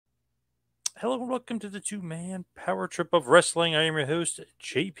Hello and welcome to the two-man power trip of wrestling. I am your host,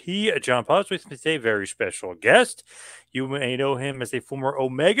 JP John Potts. With me today, very special guest. You may know him as a former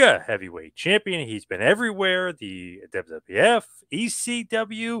Omega heavyweight champion. He's been everywhere, the WWF,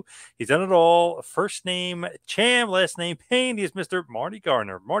 ECW. He's done it all. First name Cham, last name Payne. He is Mr. Marty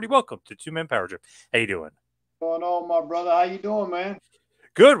Garner. Marty, welcome to Two-Man Power Trip. How you doing? Going on, my brother? How you doing, man?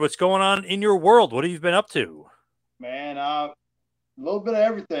 Good. What's going on in your world? What have you been up to? Man, a little bit of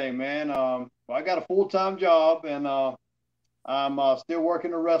everything, man. I got a full time job, and I'm still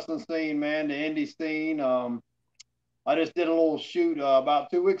working the wrestling scene, man, the indie scene. I just did a little shoot about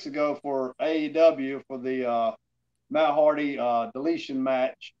 2 weeks ago for AEW for the Matt Hardy deletion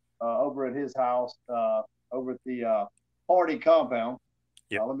match over at his house, over at the Hardy compound.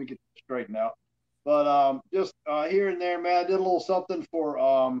 Yep. Let me get this straightened out. But just here and there, man, I did a little something for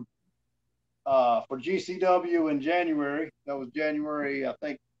GCW in January. That was January, I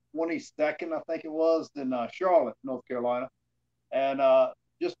think, 22nd, I think it was, in Charlotte, North Carolina. And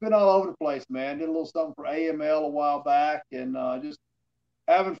just been all over the place, man. Did a little something for AML a while back, and just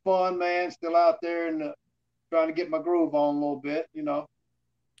having fun, man. Still out there and trying to get my groove on a little bit.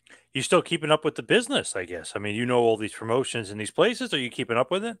 You still keeping up with the business, I guess. I mean, you know all these promotions in these places. Are you keeping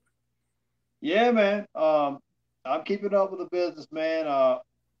up with it? Yeah, man. I'm keeping up with the business, man. I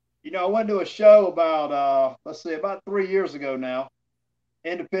went to a show about let's see, about 3 years ago now,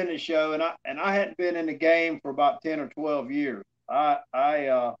 independent show, and I hadn't been in the game for about 10 or 12 years. I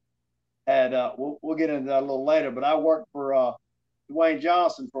had we'll get into that a little later, but I worked for Dwayne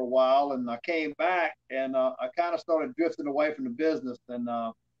Johnson for a while, and I came back, and I kind of started drifting away from the business, and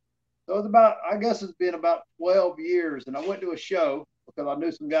so it's about, I guess it's been about 12 years, and I went to a show because I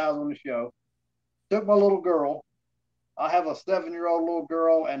knew some guys on the show. Took my little girl. I have a 7-year-old little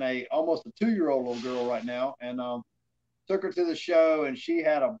girl and a almost a 2-year-old little girl right now, and took her to the show, and she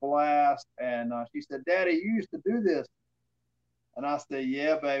had a blast. And she said, "Daddy, you used to do this," and I said,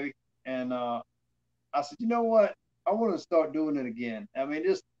 "Yeah, baby." And I said, "You know what? I want to start doing it again." I mean,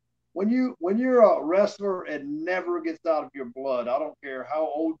 just when you're a wrestler, it never gets out of your blood. I don't care how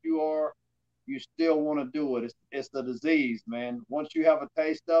old you are, you still want to do it. It's the disease, man. Once you have a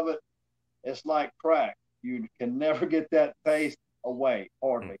taste of it, it's like crack. You can never get that taste away,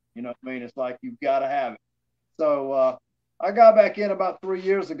 hardly. You know what I mean? It's like you've got to have it. So I got back in about 3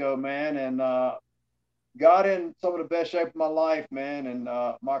 years ago, man, and got in some of the best shape of my life, man. And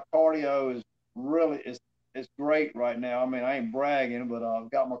my cardio is really it's great right now. I mean, I ain't bragging, but I've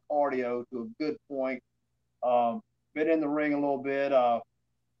got my cardio to a good point. Been in the ring a little bit.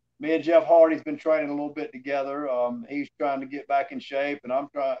 Me and Jeff Hardy's been training a little bit together. He's trying to get back in shape, and I'm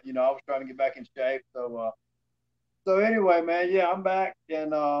trying. I was trying to get back in shape. So anyway, man, yeah, I'm back,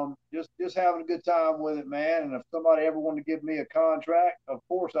 and just having a good time with it, man. And if somebody ever wanted to give me a contract, of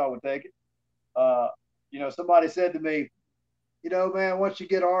course I would take it. Uh, somebody said to me, man, once you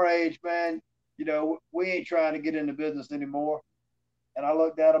get our age, man, we ain't trying to get in the business anymore. And I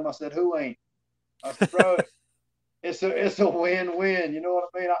looked at him, I said, "Who ain't?" I said, "Bro, it's a win-win." You know what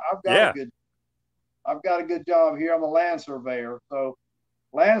I mean? Yeah. I've got a good job here. I'm a land surveyor, so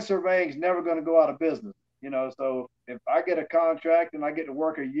land surveying is never going to go out of business. So if I get a contract and I get to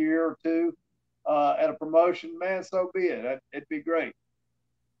work a year or two at a promotion, man, so be it. It'd be great.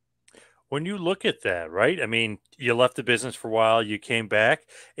 When you look at that, right? I mean, you left the business for a while, you came back.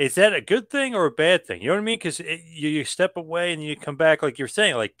 Is that a good thing or a bad thing? You know what I mean? Because you step away and you come back, like you're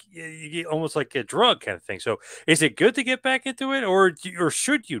saying, like you get almost like a drug kind of thing. So, is it good to get back into it, or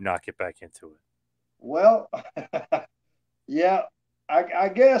should you not get back into it? Well, yeah, I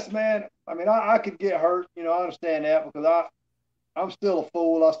guess, man. I mean, I could get hurt. I understand that because I'm still a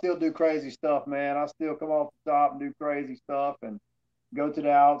fool. I still do crazy stuff, man. I still come off the top and do crazy stuff and go to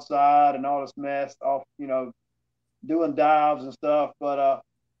the outside and all this mess off, doing dives and stuff. But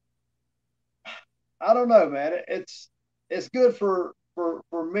I don't know, man. It's good for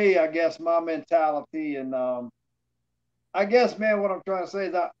me, I guess, my mentality. And I guess, man, what I'm trying to say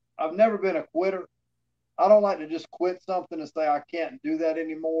is I've never been a quitter. I don't like to just quit something and say I can't do that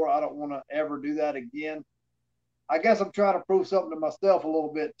anymore. I don't want to ever do that again. I guess I'm trying to prove something to myself a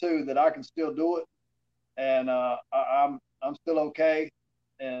little bit too, that I can still do it, and I'm still okay.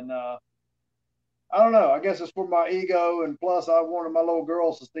 And I don't know. I guess it's for my ego, and plus I wanted my little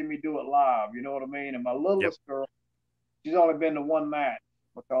girls to see me do it live. You know what I mean? And my Yep. littlest girl, she's only been to one match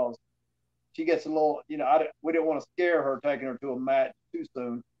because she gets a little. We didn't want to scare her taking her to a match too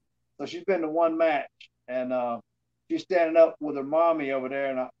soon, so she's been to one match, and she's standing up with her mommy over there,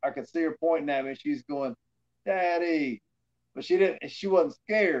 and I could see her pointing at me. And she's going, "Daddy," but she didn't. She wasn't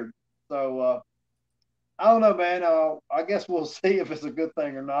scared. So I don't know, man. I guess we'll see if it's a good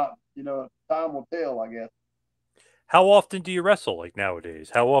thing or not. Time will tell, I guess. How often do you wrestle like nowadays?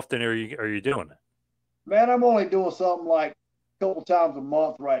 How often are you doing it? Man, I'm only doing something like a couple times a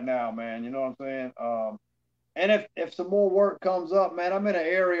month right now, man. You know what I'm saying? And if some more work comes up, man, I'm in an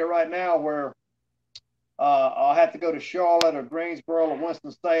area right now where I'll have to go to Charlotte or Greensboro or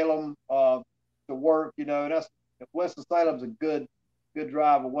Winston Salem to work. That's Winston Salem's a good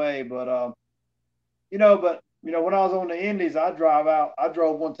drive away, but when I was on the Indies, I drive out. I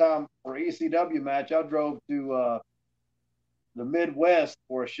drove one time for an ECW match. I drove to the Midwest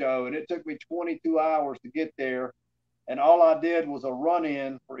for a show, and it took me 22 hours to get there. And all I did was a run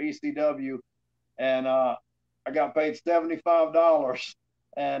in for ECW, and I got paid $75,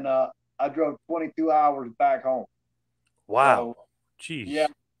 and I drove 22 hours back home. Wow. So yeah,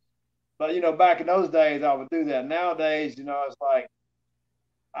 Jeez. but back in those days, I would do that. Nowadays, it's like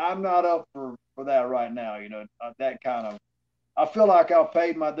I'm not up for that right now. That kind of. I feel like I've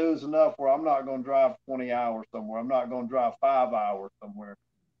paid my dues enough where I'm not going to drive 20 hours somewhere. I'm not going to drive 5 hours somewhere.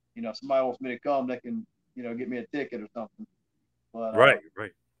 Somebody wants me to come, they can, get me a ticket or something. But Right,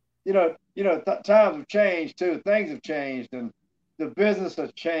 right. times have changed too. Things have changed, and the business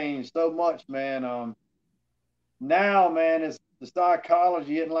has changed so much, man. Now, man, the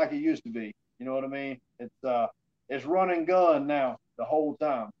psychology isn't like it used to be. You know what I mean? It's run and gun now the whole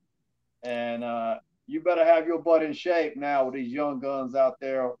time, and you better have your butt in shape now with these young guns out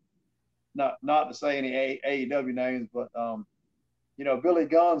there. Not to say any AEW names, but Billy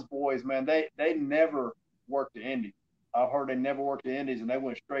Gunn's boys, man, they never worked the Indies. I've heard they never worked the Indies and they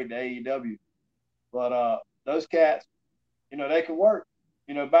went straight to AEW. But those cats, they can work.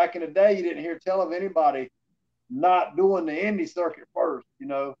 Back in the day, you didn't hear tell of anybody not doing the indie circuit first.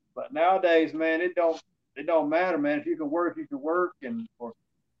 But nowadays, man, it don't matter, man. If you can work, you can work, and or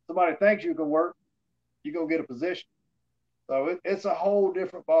somebody thinks you can work, you're gonna get a position. So it's a whole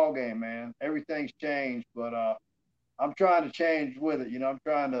different ball game, man. Everything's changed, but I'm trying to change with it. I'm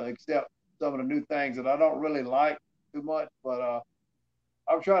trying to accept some of the new things that I don't really like too much, but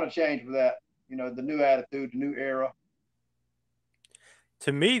I'm trying to change with that. The new attitude, the new era.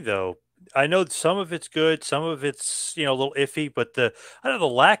 To me, though, I know some of it's good, some of it's a little iffy, but I don't know, the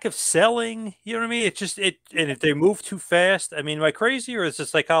lack of selling. You know what I mean? It's just and if they move too fast, I mean, am I crazy or is the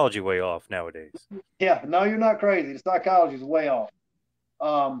psychology way off nowadays? Yeah, no, you're not crazy. The psychology is way off.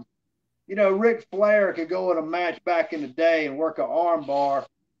 Um, Ric Flair could go in a match back in the day and work an arm bar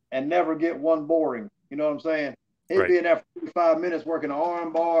and never get one boring. You know what I'm saying? He'd Right. be in there for 45 minutes working an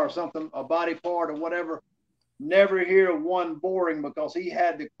arm bar or something, a body part or whatever. Never hear one boring because he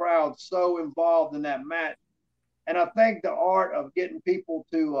had the crowd so involved in that match. And I think the art of getting people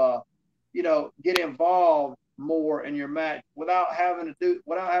to, get involved more in your match without having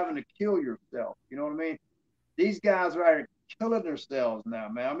to kill yourself. You know what I mean? These guys are killing themselves now,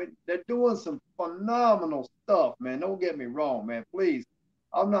 man. I mean, they're doing some phenomenal stuff, man. Don't get me wrong, man. Please,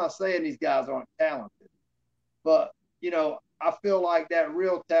 I'm not saying these guys aren't talented, but I feel like that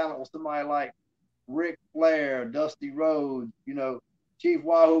real talent was somebody like Ric Flair, Dusty Rhodes, Chief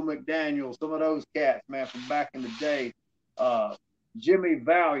Wahoo McDaniel, some of those cats, man, from back in the day. Uh, Jimmy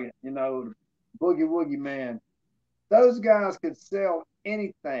Valiant, Boogie Woogie Man. Those guys could sell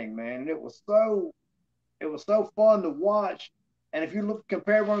anything, man, and it was so fun to watch. And if you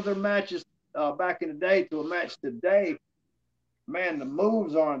compare one of their matches back in the day to a match today, man, the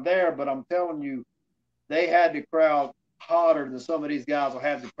moves aren't there. But I'm telling you, they had the crowd hotter than some of these guys will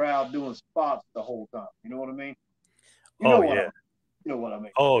have the crowd doing spots the whole time. You know what I mean? You know Oh what I yeah. mean? You know what I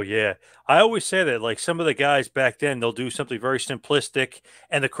mean? Oh yeah. I always say that like some of the guys back then they'll do something very simplistic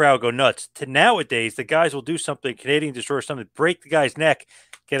and the crowd go nuts. To nowadays, the guys will do something Canadian destroyer something, break the guy's neck,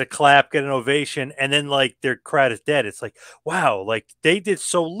 get a clap, get an ovation, and then like their crowd is dead. It's like, wow, like they did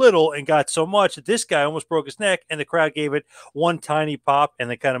so little and got so much that this guy almost broke his neck and the crowd gave it one tiny pop and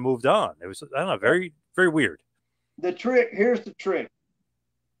they kind of moved on. It was I don't know, very, very weird. Here's the trick: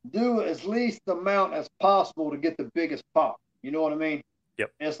 do as least amount as possible to get the biggest pop. You know what I mean?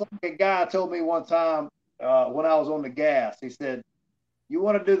 Yep. It's like a guy told me one time when I was on the gas. He said, "You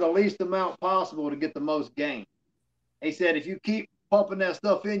want to do the least amount possible to get the most gain." He said, "If you keep pumping that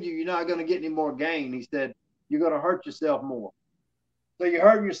stuff in you, you're not going to get any more gain." He said, "You're going to hurt yourself more." So you're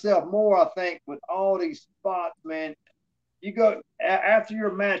hurting yourself more, I think, with all these spots, man. You go after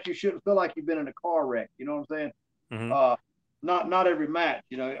your match, you shouldn't feel like you've been in a car wreck. You know what I'm saying? Hmm. Uh, not every match.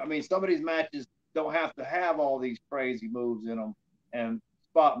 I mean, some of these matches don't have to have all these crazy moves in them and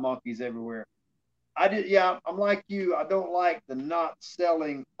spot monkeys everywhere. Yeah, I'm like you. I don't like the not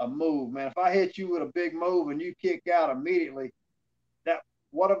selling a move, man. If I hit you with a big move and you kick out immediately, that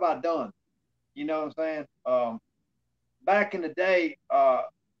what have I done? You know what I'm saying? Back in the day, I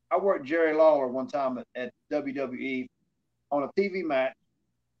worked Jerry Lawler one time at WWE on a TV match,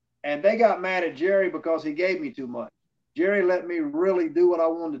 and they got mad at Jerry because he gave me too much. Jerry let me really do what I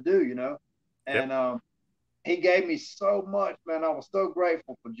wanted to do, you know, Yep. and he gave me so much, man. I was so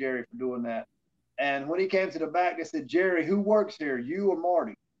grateful for Jerry for doing that. And when he came to the back, they said, Jerry, who works here, you or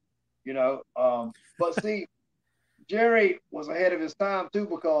Marty? You know, but see, Jerry was ahead of his time too,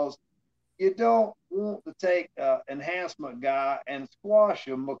 because you don't want to take an enhancement guy and squash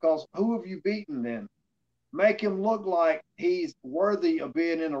him, because who have you beaten then? Make him look like he's worthy of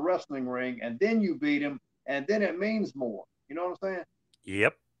being in a wrestling ring, and then you beat him, and then it means more. You know what I'm saying?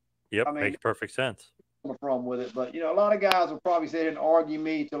 Yep. Yep. I mean, Makes perfect sense. from with it, but you know, a lot of guys will probably sit and argue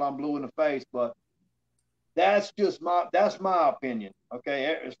me till I'm blue in the face, but that's my opinion.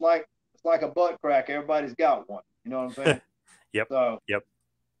 Okay, it's like a butt crack. Everybody's got one. You know what I'm saying? Yep. So Yep.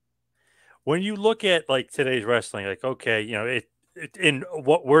 When you look at like today's wrestling, like okay, in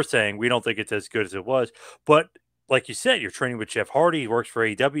what we're saying, we don't think it's as good as it was, but like you said, you're training with Jeff Hardy. He works for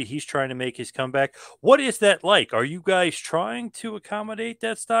AEW. He's trying to make his comeback. What is that like? Are you guys trying to accommodate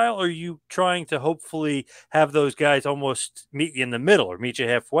that style? Or are you trying to hopefully have those guys almost meet you in the middle or meet you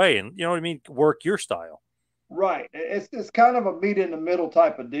halfway and you know what I mean? Work your style. right, it's kind of a meet in the middle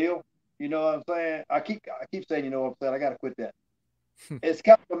type of deal. You know what I'm saying? I keep saying, you know what I'm saying. I got to quit that. It's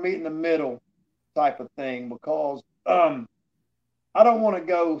kind of a meet in the middle type of thing, because I don't want to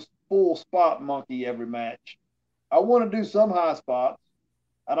go full spot monkey every match. I want to do some high spots,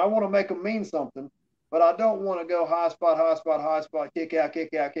 and I want to make them mean something, but I don't want to go high spot, high spot, high spot, kick out,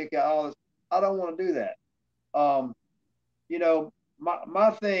 kick out, kick out, all this. I don't want to do that. Um, you know,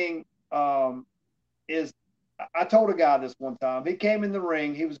 my thing is, I told a guy this one time. He came in the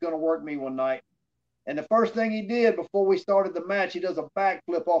ring. He was going to work me one night, and the first thing he did before we started the match, he does a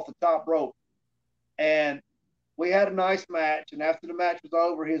backflip off the top rope, and we had a nice match. And after the match was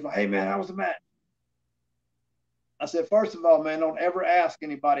over, he was like, "Hey man, how was the match?" I said, "First of all, man, don't ever ask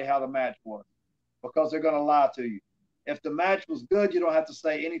anybody how the match was, because they're going to lie to you. If the match was good, you don't have to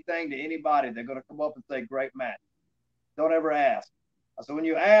say anything to anybody. They're going to come up and say, great match. Don't ever ask." I said, when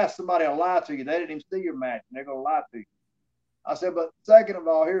you ask somebody to lie to you, they didn't even see your match, and they're going to lie to you. I said, but second of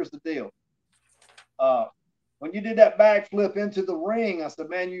all, here's the deal. When you did that backflip into the ring, I said,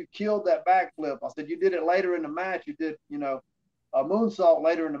 man, you killed that backflip. I said, you did it later in the match. You did, a moonsault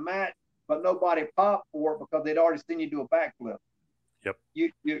later in the match, but nobody popped for it because they'd already seen you do a backflip. Yep.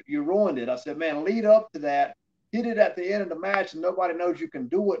 You ruined it. I said, man, lead up to that, hit it at the end of the match, and nobody knows you can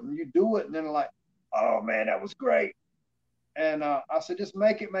do it, and you do it, and then like, oh man, that was great. And I said, just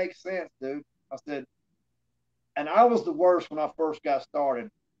make it make sense, dude. I said, and I was the worst when I first got started.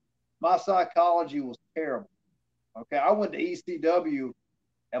 My psychology was terrible. Okay, I went to ECW,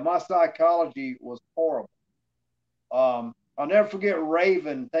 and my psychology was horrible. I'll never forget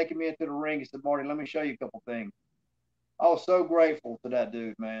Raven taking me into the ring. He said, Marty, let me show you a couple things. I was so grateful to that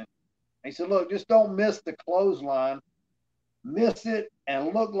dude, man. He said, look, just don't miss the clothesline. Miss it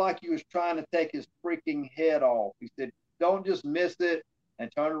and look like you was trying to take his freaking head off. He said, don't just miss it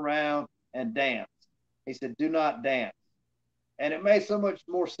and turn around and dance. He said, do not dance. And it made so much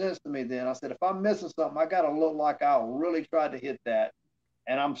more sense to me then. I said, if I'm missing something, I got to look like I really tried to hit that.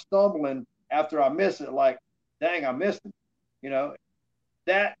 And I'm stumbling after I miss it, like, dang, I missed it. You know,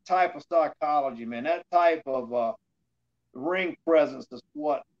 that type of psychology, man, that type of ring presence is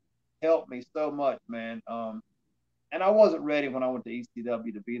what helped me so much, man. And I wasn't ready when I went to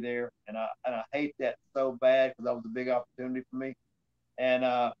ECW to be there, and I hate that so bad, because that was a big opportunity for me, and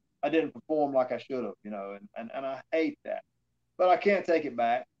I didn't perform like I should have, and I hate that, but I can't take it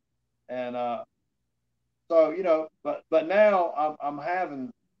back, and so but now I'm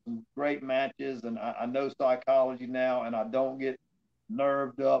having some great matches, and I know psychology now, and I don't get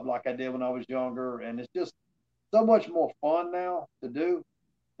nerved up like I did when I was younger, and it's just so much more fun now to do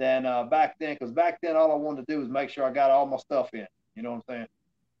than back then. Because back then, all I wanted to do was make sure I got all my stuff in. You know what I'm saying?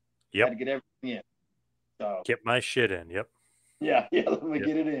 I Yep. had to get everything in. So Get my shit in. Yep. yeah, let me Yep.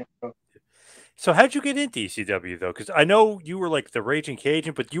 get it in. So how'd you get into ECW though? Because I know you were like the Raging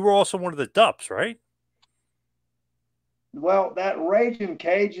Cajun, but you were also one of the Dups, right? Well, that Raging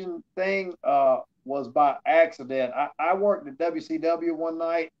Cajun thing was by accident. I worked at WCW one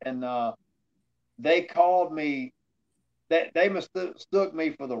night, and they called me. They mistook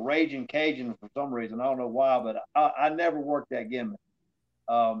me for the Raging Cajun for some reason. I don't know why, but I never worked that gimmick.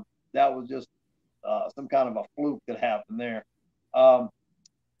 That was just some kind of a fluke that happened there. Um,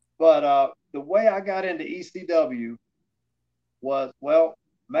 but the way I got into ECW was, well,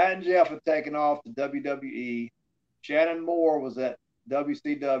 Matt and Jeff had taken off to WWE. Shannon Moore was at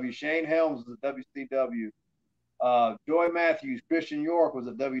WCW. Shane Helms was at WCW. Joy Matthews, Christian York was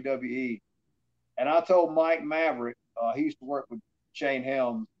at WWE. And I told Mike Maverick, he used to work with Shane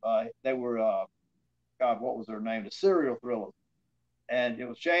Helms. They were, God, what was their name? The Serial Thrillers. And it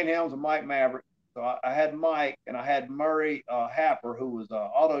was Shane Helms and Mike Maverick. So I had Mike and I had Murray Happer, who was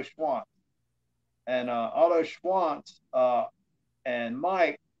Otto Schwantz. And Otto Schwantz and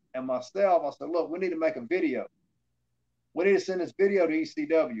Mike and myself, I said, look, we need to make a video. We need to send this video to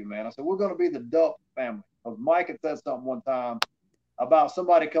ECW, man. I said, we're going to be the Duck family. Because Mike had said something one time about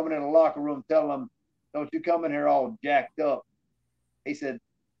somebody coming in the locker room telling them, don't you come in here all jacked up. He said,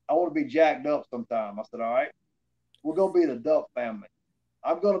 I want to be jacked up sometime. I said, all right, we're going to be the Duck family.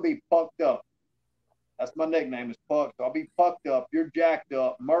 I'm going to be pucked up. That's my nickname is Puck. So I'll be pucked up. You're jacked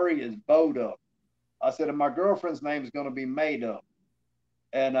up. Murray is bowed up. I said, and my girlfriend's name is going to be Made Up.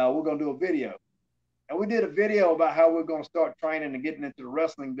 And we're going to do a video. And we did a video about how we're going to start training and getting into the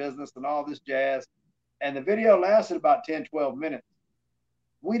wrestling business and all this jazz. And the video lasted about 10, 12 minutes.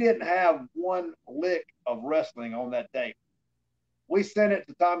 We didn't have one lick of wrestling on that tape. We sent it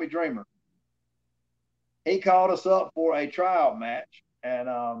to Tommy Dreamer. He called us up for a tryout match. And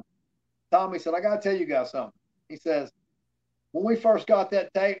Tommy said, I got to tell you guys something. He says, when we first got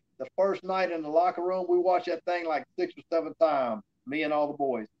that tape, the first night in the locker room, we watched that thing like 6 or 7 times, me and all the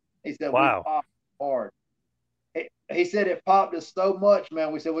boys. He said, Wow. we popped hard. He said it popped us so much,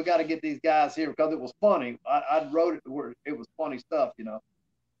 man. We said, we got to get these guys here because it was funny. I wrote it where it was funny stuff, you know.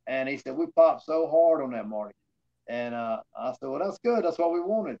 And he said, we popped so hard on that, Marty. And I said, well, that's good. That's what we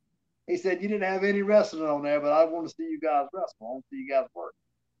wanted. He said, you didn't have any wrestling on there, but I want to see you guys wrestle. I want to see you guys work.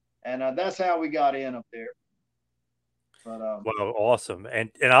 And that's how we got in up there. But well, awesome,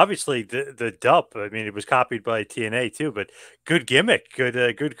 and obviously the DUP. I mean, it was copied by TNA too, but good gimmick,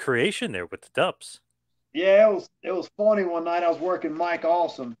 good creation there with the DUPs. Yeah, it was funny. One night I was working Mike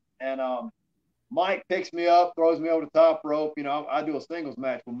Awesome, and Mike picks me up, throws me over the top rope. You know, I do a singles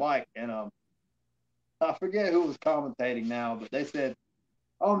match with Mike, and I forget who was commentating now, but they said,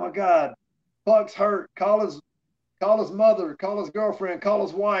 "Oh my God, Puck's hurt. Call his mother, call his girlfriend, call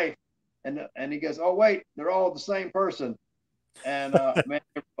his wife." And he goes, "Oh wait, they're all the same person." And man,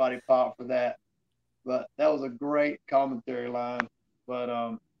 everybody popped for that. But that was a great commentary line. But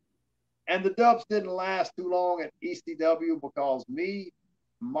and the Dubs didn't last too long at ECW because me,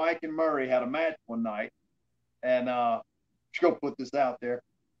 Mike, and Murray had a match one night, and just go put this out there.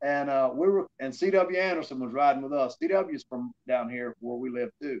 And and CW Anderson was riding with us. CW is from down here where we live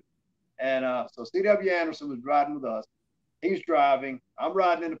too. And so CW Anderson was riding with us. He's driving. I'm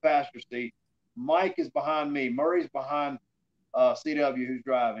riding in the passenger seat. Mike is behind me. Murray's behind CW, who's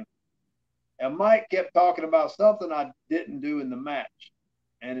driving. And Mike kept talking about something I didn't do in the match.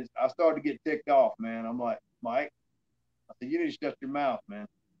 And I started to get ticked off, man. I'm like, Mike, I said, you need to shut your mouth, man.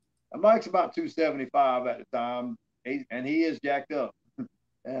 And Mike's about 275 at the time. And he is jacked up,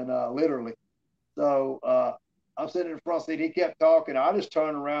 and literally. So I'm sitting in the front seat. He kept talking. I just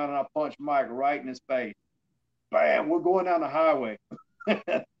turned around and I punched Mike right in his face. Bam, we're going down the highway.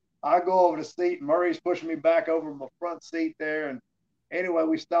 I go over the seat. Murray's pushing me back over my front seat there. And anyway,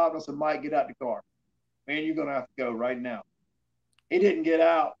 we stopped and I said, Mike, get out the car. Man, you're going to have to go right now. He didn't get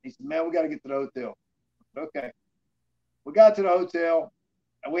out. He said, man, we got to get to the hotel. Said, okay. We got to the hotel,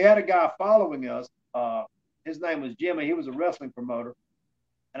 and we had a guy following us. His name was Jimmy. He was a wrestling promoter.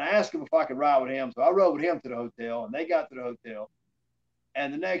 And I asked him if I could ride with him. So I rode with him to the hotel, and they got to the hotel.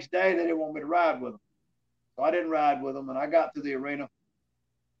 And the next day, they didn't want me to ride with them. So I didn't ride with them, and I got to the arena.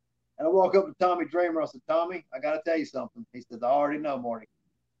 And I walk up to Tommy Dreamer. I said, Tommy, I got to tell you something. He said, I already know, Marty.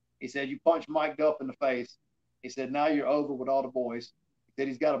 He said, you punched Mike Duff in the face. He said, now you're over with all the boys. He said,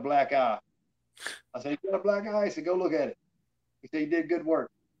 he's got a black eye. I said, he's got a black eye? He said, go look at it. He said, you did good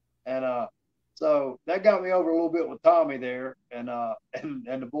work. And so that got me over a little bit with Tommy there and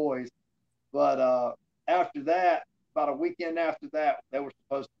the boys. But after that, about a weekend after that, they were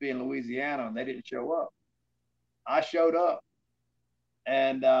supposed to be in Louisiana, and they didn't show up. I showed up.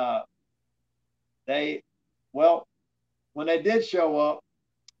 And when they did show up,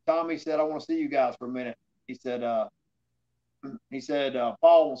 Tommy said, I want to see you guys for a minute. He said,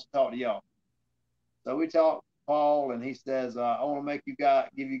 Paul wants to talk to y'all. So we talked to Paul, and he says, I want to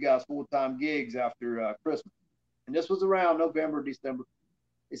give you guys full-time gigs after Christmas. And this was around November, December.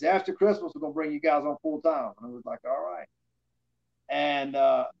 He said, after Christmas, we're going to bring you guys on full-time. And I was like, all right. And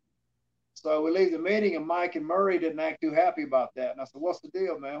so we leave the meeting, and Mike and Murray didn't act too happy about that. And I said, what's the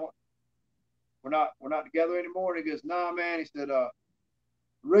deal, man? We're not together anymore. And he goes, nah, man. He said, the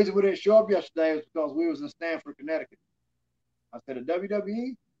reason we didn't show up yesterday was because we was in Stamford, Connecticut. I said, at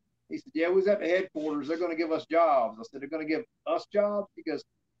WWE? He said, yeah, we was at the headquarters. They're going to give us jobs. I said, they're going to give us jobs? He goes,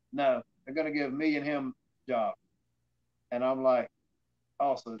 no, they're going to give me and him jobs. And I'm like,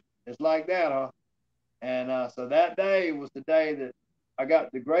 oh, so it's like that, huh? And so that day was the day that I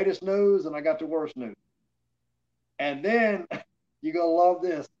got the greatest news and I got the worst news. And then you're going to love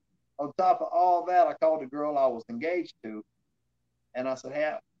this. On top of all that, I called the girl I was engaged to. And I said,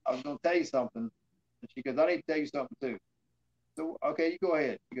 hey, I was going to tell you something. And she goes, I need to tell you something too. So, okay, you go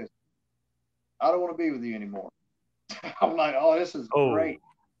ahead. She goes, I don't want to be with you anymore. I'm like, oh, this is Oh, great.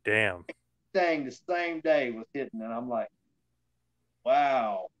 damn. Thing the same day was hitting. And I'm like,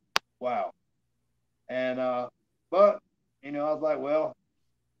 wow, wow. And, but, I was like, well,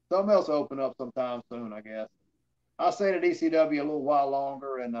 something else will open up sometime soon, I guess. I stayed at ECW a little while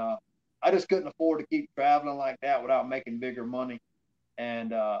longer, and I just couldn't afford to keep traveling like that without making bigger money.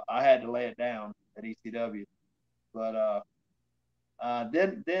 And I had to lay it down at ECW. But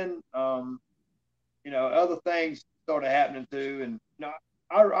then other things started happening too, and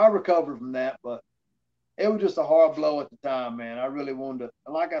I recovered from that, but it was just a hard blow at the time, man. I really wanted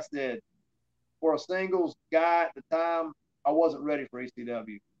to, like I said, for a singles guy at the time, I wasn't ready for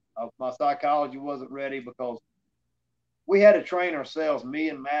ECW. My psychology wasn't ready because we had to train ourselves, me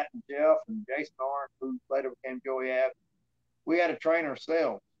and Matt and Jeff and Jason Arndt, who later became Joey Abbott. We had to train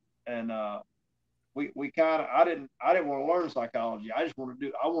ourselves, and we kind of I didn't want to learn psychology. I wanted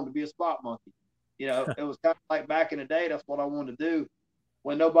to be a spot monkey. It was kind of like back in the day. That's what I wanted to do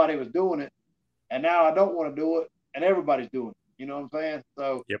when nobody was doing it, and now I don't want to do it, and everybody's doing it. You know what I'm saying?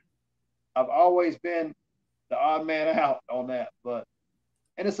 So Yep. I've always been the odd man out on that,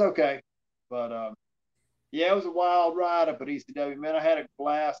 and it's okay. But yeah, it was a wild ride up at ECW. Man, I had a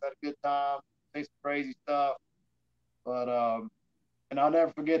blast, had a good time, did some crazy stuff. But and I'll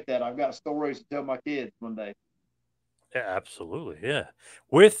never forget that. I've got stories to tell my kids one day. Yeah, absolutely. Yeah.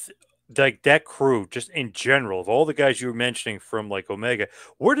 With like that crew, just in general, of all the guys you were mentioning from like Omega,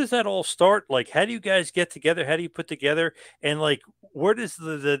 where does that all start? Like, how do you guys get together? How do you put together? And like, where does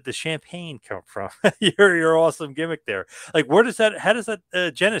the champagne come from? Your awesome gimmick there. Like, where does that? How does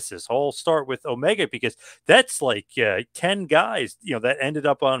that genesis all start with Omega? Because that's like 10 guys, that ended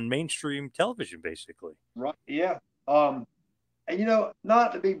up on mainstream television, basically. Right? Yeah. And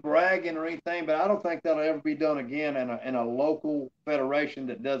not to be bragging or anything, but I don't think that'll ever be done again in a local federation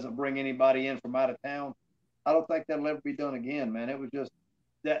that doesn't bring anybody in from out of town. I don't think that'll ever be done again, man. It was just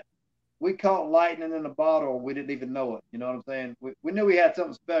that we caught lightning in a bottle. We didn't even know it. You know what I'm saying? We knew we had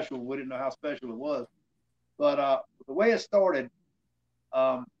something special. We didn't know how special it was. But the way it started,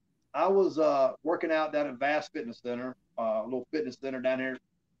 um, I was working out down at Vass Fitness Center, a little fitness center down here,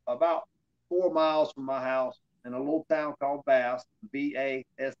 about 4 miles from my house in a little town called Bass, Bass.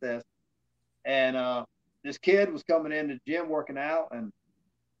 And this kid was coming in the gym working out, and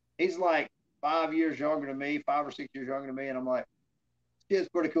he's like 5 years younger than me, 5 or 6 years younger than me. And I'm like, this kid's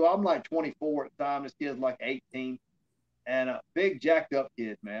pretty cool. I'm like 24 at the time. This kid's like 18. And a big jacked up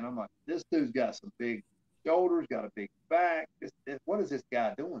kid, man. I'm like, this dude's got some big shoulders, got a big back. What is this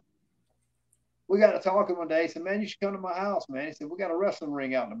guy doing? We got to talking one day. He said, man, you should come to my house, man. He said, we got a wrestling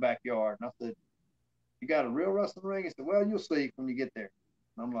ring out in the backyard. And I said, you got a real wrestling ring? He said, well, you'll see when you get there.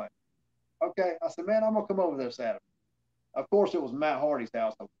 And I'm like, okay. I said, man, I'm going to come over there Saturday. Of course, it was Matt Hardy's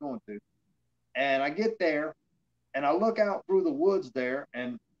house I was going to. And I get there, and I look out through the woods there,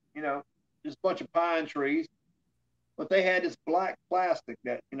 and, just a bunch of pine trees. But they had this black plastic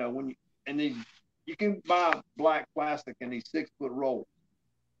that, you can buy black plastic in these 6-foot rolls.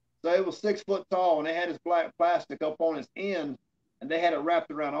 So it was 6 foot tall, and they had this black plastic up on its end, and they had it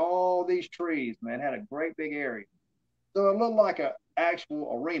wrapped around all these trees, man. It had a great big area. So it looked like an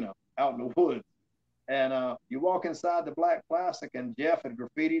actual arena out in the woods. And you walk inside the black plastic, and Jeff had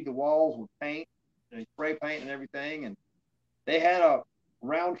graffitied the walls with paint, and spray paint and everything. And they had a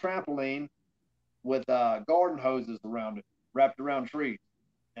round trampoline with garden hoses around it, wrapped around trees.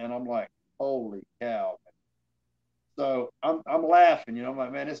 And I'm like, holy cow. So I'm laughing, I'm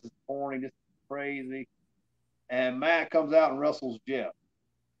like, man, this is corny, this is crazy. And Matt comes out and wrestles Jeff.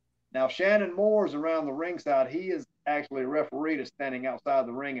 Now Shannon Moore is around the ringside. He is actually a referee that's standing outside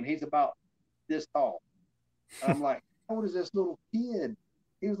the ring, and he's about this tall. And I'm like, how old is this little kid?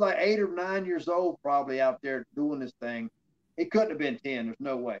 He was like 8 or 9 years old, probably out there doing this thing. He couldn't have been 10. There's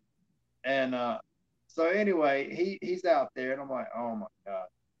no way. And so anyway, he's out there, and I'm like, oh my God.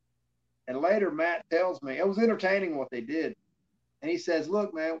 And later, Matt tells me, it was entertaining what they did. And he says,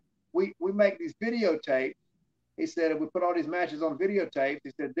 look, man, we make these videotapes. He said, if we put all these matches on videotapes,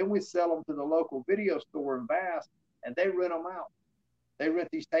 he said, then we sell them to the local video store in Bass, and they rent them out. They rent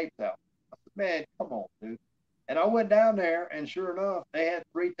these tapes out. I said, man, come on, dude. And I went down there, and sure enough, they had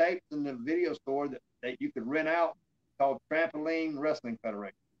 3 tapes in the video store that you could rent out called Trampoline Wrestling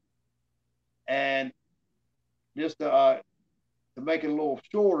Federation. And just to make it a little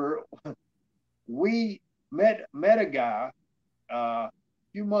shorter, we met a guy a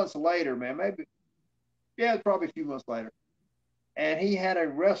few months later, man, maybe, yeah, probably a few months later. And he had a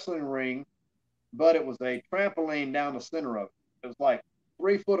wrestling ring, but it was a trampoline down the center of it. It was like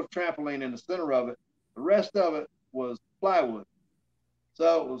 3 foot of trampoline in the center of it. The rest of it was plywood.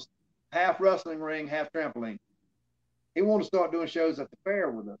 So it was half wrestling ring, half trampoline. He wanted to start doing shows at the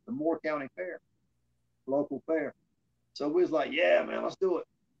fair with us, the Moore County Fair, local fair. So we was like, yeah, man, let's do it.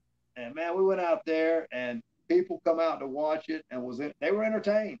 And man, we went out there, and people come out to watch it, and they were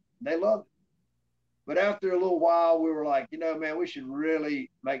entertained. They loved it. But after a little while, we were like, man, we should really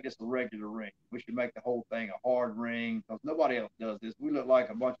make this a regular ring. We should make the whole thing a hard ring, because nobody else does this. We look like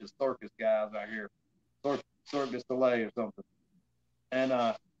a bunch of circus guys out here, Circus Soleil or something.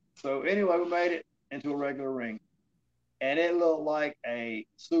 And so anyway, we made it into a regular ring, and it looked like a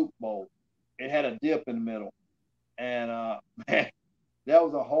soup bowl. It had a dip in the middle, and man, that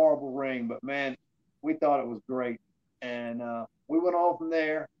was a horrible ring. But man, we thought it was great, and we went on from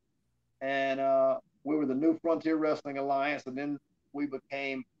there, and we were the New Frontier Wrestling Alliance, and then we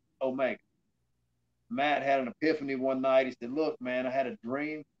became Omega. Matt had an epiphany one night. He said, "Look, man, I had a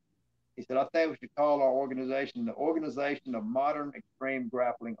dream." He said, "I think we should call our organization the Organization of Modern Extreme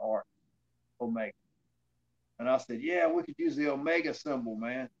Grappling Art, Omega." And I said, "Yeah, we could use the Omega symbol,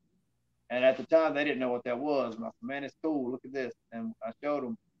 man." And at the time, they didn't know what that was. And I said, "Man, it's cool. Look at this." And I showed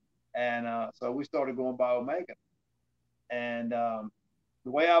them. And so we started going by Omega. And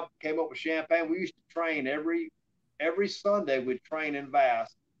the way I came up with Champagne, we used to train every Sunday. We'd train in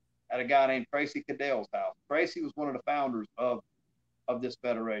Vass at a guy named Tracy Cadell's house. Tracy was one of the founders of this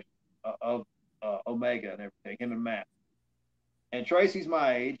federation, of Omega and everything, him and Matt. And Tracy's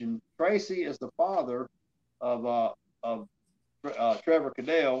my age, and Tracy is the father of Trevor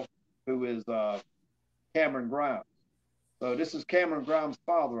Cadell, who is Cameron Grimes. So this is Cameron Grimes'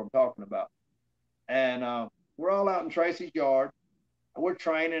 father I'm talking about. And we're all out in Tracy's yard. We're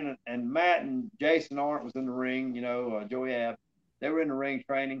training, and Matt and Jason Arndt was in the ring, Joey Abb. They were in the ring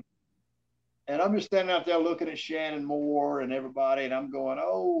training. And I'm just standing out there looking at Shannon Moore and everybody, and I'm going,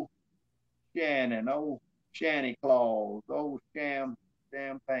 "Oh, Shannon, oh, Shanny Claus, oh,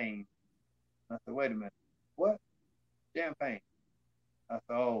 Champagne." I said, "Wait a minute. What? Champagne?" I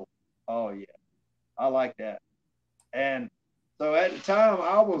said, oh yeah, I like that. And so at the time,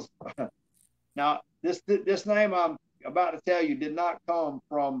 I was now this name I'm about to tell you did not come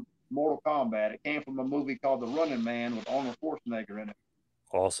from Mortal Kombat. It came from a movie called The Running Man with Arnold Schwarzenegger in it.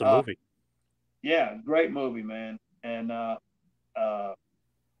 Awesome movie. Yeah, great movie, man. And the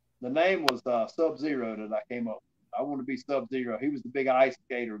name was Sub-Zero that I came up with. I want to be Sub-Zero. He was the big ice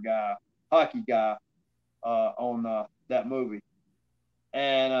skater guy, hockey guy on that movie.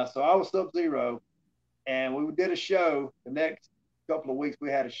 And so I was Sub-Zero, and we did a show. The next couple of weeks,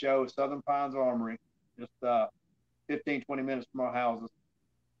 we had a show at Southern Pines Armory, just 15, 20 minutes from our houses.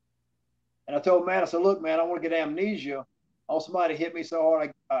 And I told Matt, I said, "Look, man, I want to get amnesia. I want somebody to hit me so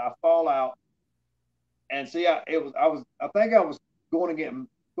hard I fall out." And see, I think I was going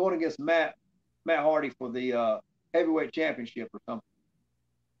against Matt Hardy for the heavyweight championship or something.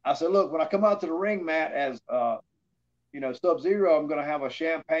 I said, "Look, when I come out to the ring, Matt, as Sub-Zero, I'm going to have a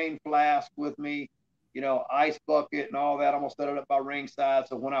champagne flask with me, ice bucket and all that. I'm going to set it up by ringside.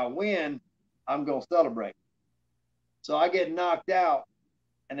 So when I win, I'm going to celebrate." So I get knocked out,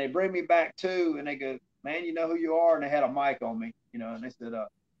 and they bring me back to, and they go, "Man, you know who you are?" And they had a mic on me, and they said,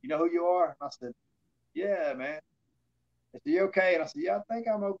 "You know who you are?" And I said, "Yeah, man." They said, "You okay?" And I said, "Yeah, I think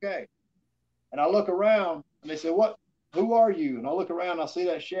I'm okay." And I look around, and they said, "What? Who are you?" And I look around, and I see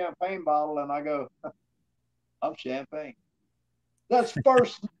that champagne bottle, and I go, "I'm Champagne. That's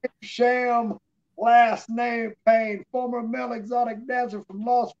first name Sham, last name Payne, former male exotic dancer from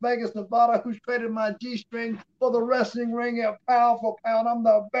Las Vegas, Nevada, who's traded my G-string for the wrestling ring at pound for pound. I'm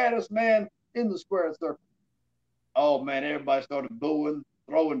the baddest man in the square circle." Oh, man, everybody started booing,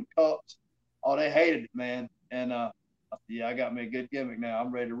 throwing cups. Oh, they hated it, man. And I said, "Yeah, I got me a good gimmick now.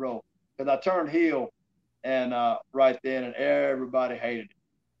 I'm ready to roll." Because I turned heel and right then, and everybody hated it.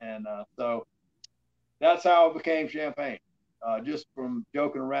 And so that's how I became Champagne, just from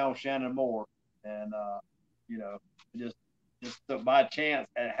joking around with Shannon Moore. And, just by chance,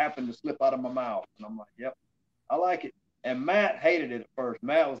 it happened to slip out of my mouth. And I'm like, "Yep, I like it." And Matt hated it at first.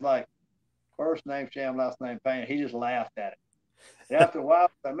 Matt was like, "First name Sham, last name Payne." He just laughed at it. And after a while,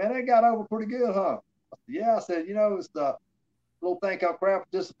 I said, "Man, they got over pretty good, huh?" I said, "Yeah." I said, "It's the little thing called crowd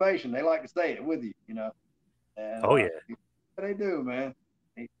participation. They like to say it with you, And Oh yeah. they do, man.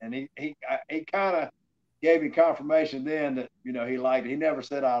 He kind of gave me confirmation then that he liked it. He never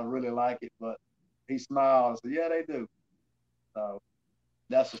said I really like it, but he smiled and said, "Yeah, they do." So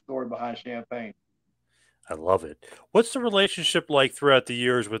that's the story behind Champagne. I love it. What's the relationship like throughout the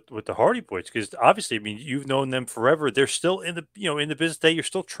years with the Hardy Boys? Because obviously, I mean, you've known them forever. They're still in the in the business day. You're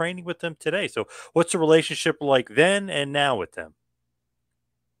still training with them today. So, what's the relationship like then and now with them?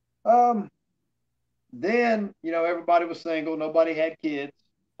 Um, then everybody was single, nobody had kids.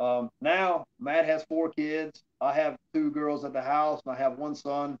 Now Matt has 4 kids. I have 2 girls at the house, and I have one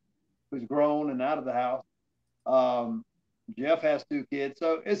son who's grown and out of the house. Um, Jeff has 2 kids,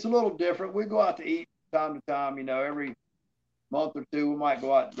 so it's a little different. We go out to eat time to time. Every month or two, we might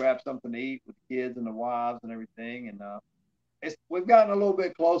go out and grab something to eat with the kids and the wives and everything. And we've gotten a little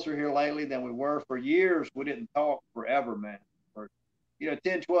bit closer here lately than we were. For years, we didn't talk forever, man. For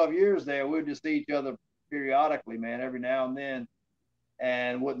 10, 12 years there, we'd just see each other periodically, man, every now and then,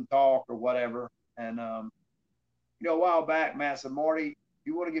 and wouldn't talk or whatever. And a while back, Matt said, "Marty, if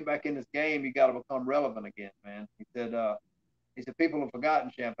you want to get back in this game, you got to become relevant again, man." He said, "People have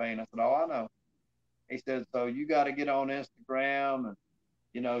forgotten Champagne." I said, "Oh, I know." He said, "So you got to get on Instagram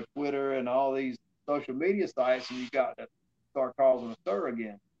and Twitter and all these social media sites, and you got to start causing a stir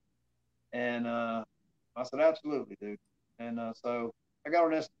again." And I said, "Absolutely, dude." And so I got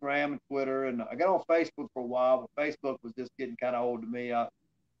on Instagram and Twitter, and I got on Facebook for a while, but Facebook was just getting kind of old to me.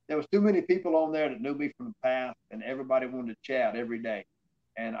 There was too many people on there that knew me from the past, and everybody wanted to chat every day,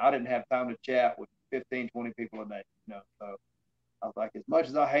 and I didn't have time to chat with 15, 20 people a day. So I was like, as much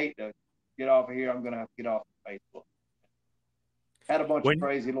as I hate to get off of here, I'm going to have to get off of Facebook. Had a bunch of When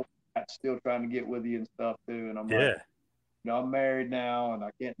crazy little cats still trying to get with you and stuff too, and I'm like, yeah. I'm married now, and I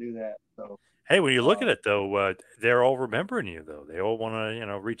can't do that. So, Hey, when you look uh, at it though, they're all remembering you though. They all want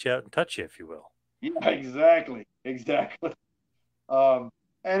to reach out and touch you, if you will. yeah, exactly, exactly. Um,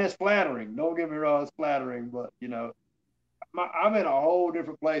 and it's flattering. Don't get me wrong, it's flattering, but I'm in a whole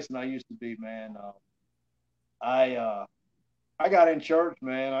different place than I used to be, man. I I got in church,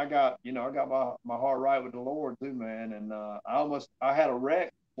 man. I got my heart right with the Lord too, man. And I had a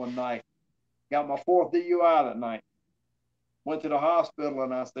wreck one night. Got my 4th DUI that night. Went to the hospital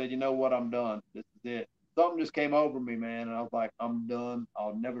and I said, you know what, I'm done. This is it. Something just came over me, man, and I was like, I'm done.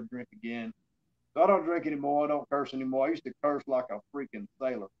 I'll never drink again. So I don't drink anymore. I don't curse anymore. I used to curse like a freaking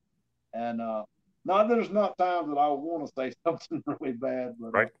sailor. And not that there's not times that I want to say something really bad,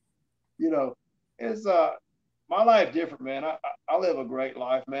 but Right. you know, it's my life different, man. I live a great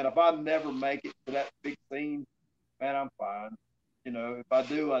life, man. If I never make it to that big scene, man, I'm fine. If I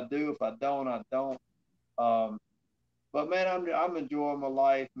do, I do. If I don't, I don't. Um, but man, I'm enjoying my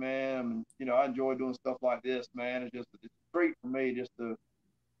life, man. I enjoy doing stuff like this, man. It's a treat for me just to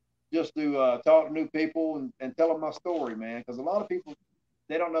talk to new people and tell them my story, man. Because a lot of people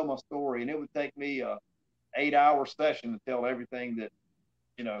they don't know my story, and it would take me a 8-hour session to tell everything that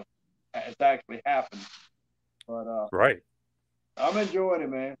you know has actually happened. But Right. I'm enjoying it,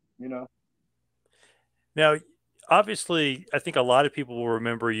 man. Now, obviously, I think a lot of people will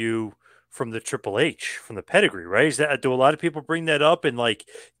remember you from the Triple H, from the pedigree, right? Is that do a lot of people bring that up in like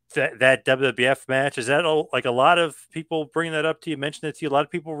that WWF match? Is that like a lot of people bring that up to you, mention it to you? A lot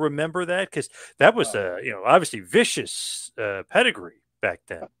of people remember that because that was Uh, a obviously vicious pedigree back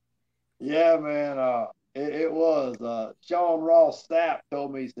then. yeah, man. It was. Sean Ross Sapp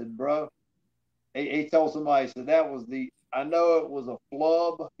told me, he said, bro, he told somebody, he said, that was I know it was a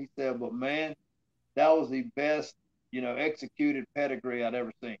flub. He said, but man, that was the best, executed pedigree I'd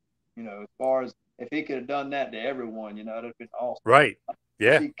ever seen. As far as if he could have done that to everyone, it'd have been awesome. Right.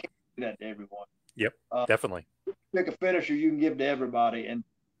 Yeah. He can't do that to everyone. Yep. Uh, Definitely. Pick a finisher you can give to everybody. And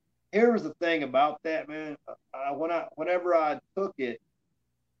here's the thing about that, man. Whenever I took it,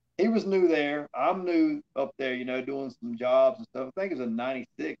 he was new there. I'm new up there, doing some jobs and stuff. I think it was in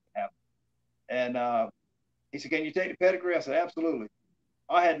 '96 happened. And he said, "Can you take the pedigree?" I said, "Absolutely."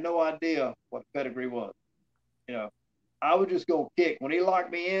 I had no idea what the pedigree was. You know, I would just go kick. When he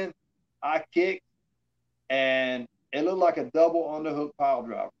locked me in, I kicked, and it looked like a double underhook pile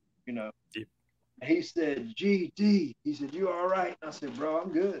driver. You know, Yep. he said, "GD." He said, "You all right?" And I said, "Bro,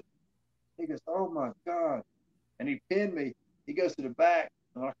 I'm good." He goes, "Oh my God." And he pinned me. He goes to the back.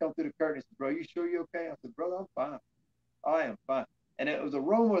 And when I come through the curtain, he said, "Bro, you sure you okay?" I said, "Brother, I'm fine. I am fine." And it was a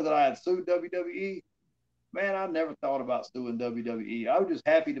rumor that I had sued WWE. Man, I never thought about suing WWE. I was just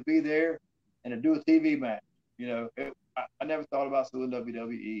happy to be there and to do a TV match. I never thought about suing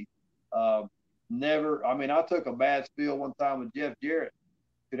WWE. Never. I mean, I took a bad spill one time with Jeff Jarrett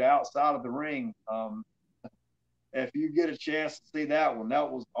to the outside of the ring. If you get a chance to see that one,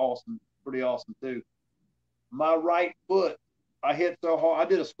 that was awesome. Pretty awesome too. my right foot, I hit so hard. I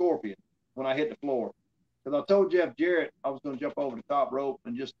did a scorpion when I hit the floor. Because I told Jeff Jarrett I was going to jump over the top rope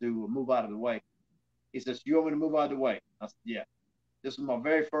and just to move out of the way. He says, "You want me to move out of the way?" I said, "Yeah." This was my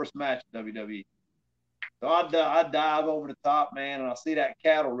very first match at WWE. So I dive over the top, man, and I see that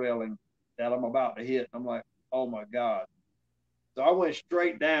cattle railing that I'm about to hit. I'm like, oh my God. So I went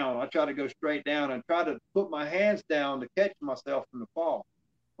straight down. I tried to go straight down and tried to put my hands down to catch myself from the fall.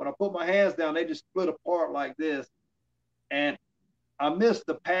 When I put my hands down, they just split apart like this. And I missed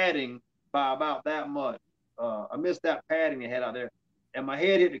the padding by about that much. I missed that padding they had out there. And my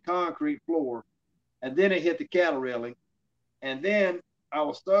head hit the concrete floor. And then it hit the cattle railing. And then I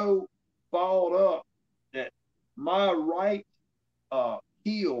was so balled up that my right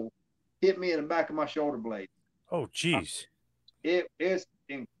heel hit me in the back of my shoulder blade. Oh, geez. It's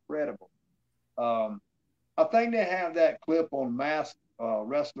incredible. Um, I think they have that clip on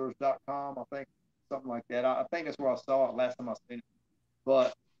maskwrestlers.com. I think something like that. I think that's where I saw it last time I seen it.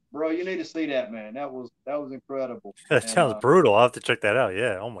 But bro, you need to see that, man. That was incredible. That And sounds brutal. I'll have to check that out.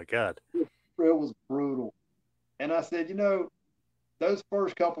 Yeah. Oh my God. it was brutal. And I said, those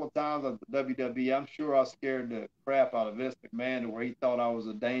first couple of times at the WWE, I'm sure I scared the crap out of Vince McMahon to where he thought I was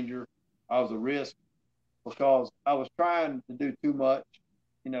a danger, I was a risk, because I was trying to do too much.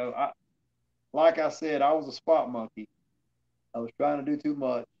 Like I said, I was a spot monkey. I was trying to do too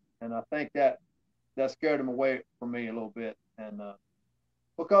much, and I think that scared him away from me a little bit. And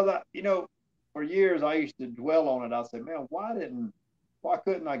because for years I used to dwell on it. I said, man, why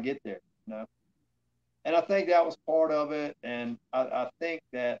couldn't I get there? And I think that was part of it. And I think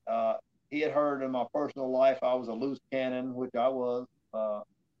that he had heard in my personal life I was a loose cannon, which I was.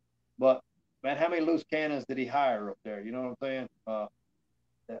 But man, how many loose cannons did he hire up there? You know what I'm saying?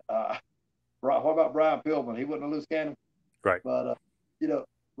 What about Brian Pillman? He wasn't a loose cannon. Right. But a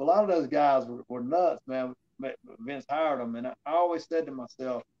lot of those guys were nuts, man. Vince hired them, and I always said to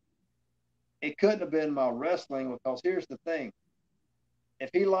myself, it couldn't have been my wrestling, because here's the thing: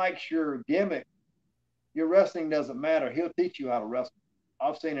 if he likes your gimmick, your wrestling doesn't matter. He'll teach you how to wrestle.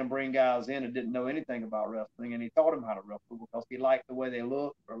 I've seen him bring guys in that didn't know anything about wrestling, and he taught them how to wrestle because he liked the way they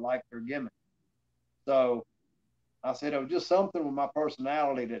looked or liked their gimmick. So I said it was just something with my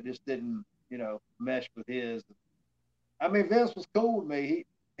personality that just didn't, mesh with his. I mean, Vince was cool with me.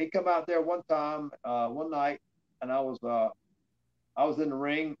 He come out there one time, one night, and I was in the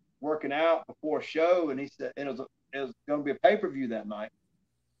ring working out before a show, and he said, and it was going to be a pay-per-view that night.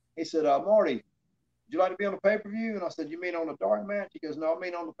 He said, Marty, would you like to be on the pay-per-view? And I said, you mean on the dark match? He goes, no, I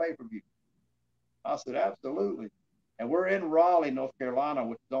mean on the pay-per-view. I said, absolutely. And we're in Raleigh, North Carolina,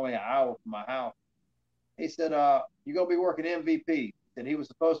 which is only an hour from my house. He said, you're going to be working MVP. And he was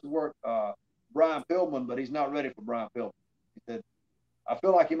supposed to work Brian Pillman, but he's not ready for Brian Pillman. He said, I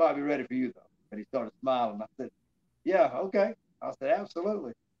feel like he might be ready for you, though. And he started smiling. I said, yeah, okay. I said,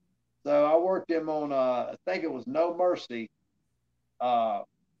 absolutely. So I worked him on, I think it was No Mercy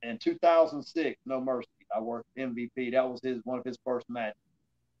in 2006, No Mercy. I worked MVP. That was one of his first matches.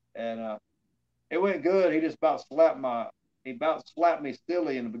 And it went good. He about slapped me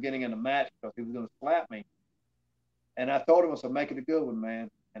silly in the beginning of the match because he was going to slap me. And I told him, I said, make it a good one, man.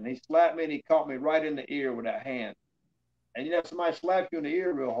 And he slapped me and he caught me right in the ear with that hand. And somebody slaps you in the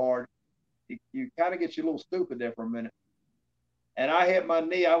ear real hard, you kind of get you a little stupid there for a minute. And I hit my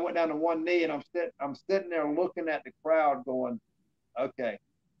knee. I went down to one knee, and I'm sitting there looking at the crowd, going, "Okay,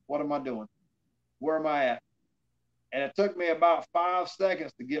 what am I doing? Where am I at?" And it took me about 5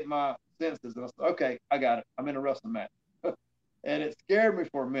 seconds to get my senses. And I said, "Okay, I got it. I'm in a wrestling match." And it scared me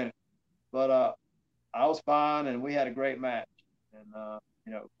for a minute, but I was fine, and we had a great match. And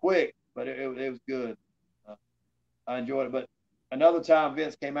quick, but it was good. I enjoyed it. But another time,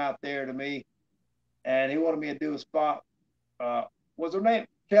 Vince came out there to me, and he wanted me to do a spot. Was her name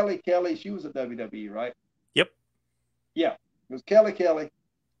Kelly Kelly? She was at WWE, right? Yep. Yeah, it was Kelly Kelly,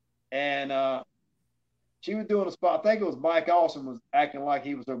 and she was doing a spot. I think it was Mike Awesome was acting like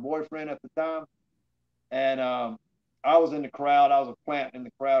he was her boyfriend at the time, and I was in the crowd. I was a plant in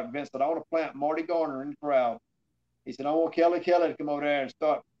the crowd. Vince said, "I want to plant Marty Garner in the crowd." He said, "I want Kelly Kelly to come over there and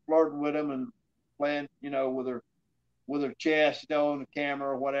start flirting with him and playing, with her chest, on the camera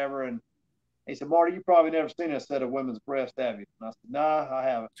or whatever." And he said, "Marty, you probably never seen a set of women's breasts, have you?" And I said, "Nah, I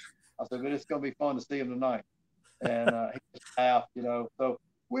haven't." I said, "But it's going to be fun to see them tonight." And he just laughed, So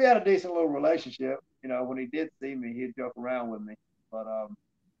we had a decent little relationship. When he did see me, he'd joke around with me. But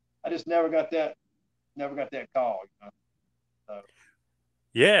I just never got that call. So.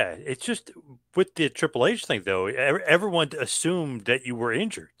 Yeah, it's just with the Triple H thing, though. Everyone assumed that you were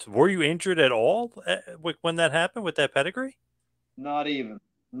injured. Were you injured at all when that happened with that pedigree? Not even.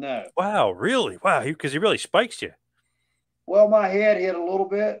 No. Wow, really? Wow, because he really spikes you. Well, my head hit a little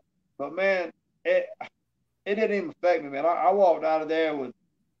bit, but man, it it didn't even affect me, man. I walked out of there with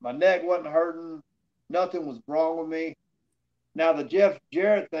my neck wasn't hurting, nothing was wrong with me. Now the Jeff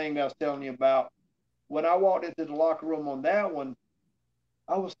Jarrett thing that I was telling you about, when I walked into the locker room on that one,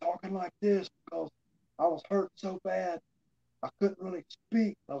 I was talking like this because I was hurt so bad I couldn't really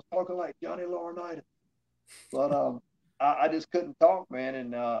speak. I was talking like Johnny Laurinaitis, but I just couldn't talk, man,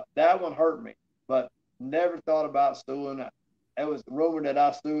 and that one hurt me. But never thought about suing. It was rumored that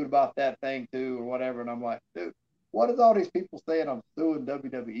I sued about that thing too, or whatever, and I'm like, dude, what is all these people saying I'm suing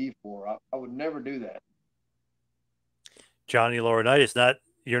WWE for? I would never do that. Johnny Laurinaitis, not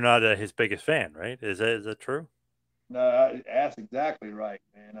you're not his biggest fan, right? Is that true? No, that's exactly right,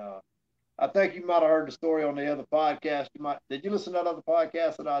 man. I think you might have heard the story on the other podcast. You might did you listen to that other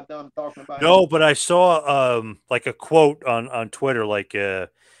podcast that I'd done talking about him? No, but I saw like a quote on Twitter, like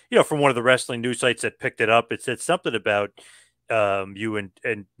from one of the wrestling news sites that picked it up. It said something about you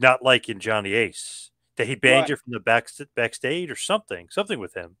and not liking Johnny Ace. That he banned Right. you from the backstage or something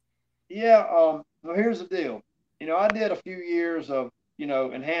with him. Yeah. Well, here's the deal. I did a few years of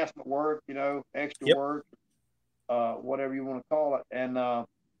enhancement work, extra Yep. work, whatever you want to call it, and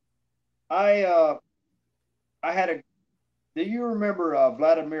I uh, I had a. Do you remember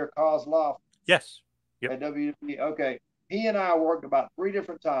Vladimir Kozlov Yes. Yep. at WWE? Okay, he and I worked about three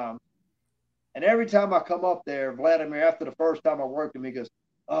different times. And every time I come up there, Vladimir, after the first time I worked him, he goes,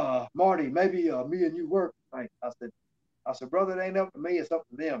 Marty, maybe me and you work. I said, brother, it ain't up to me. It's up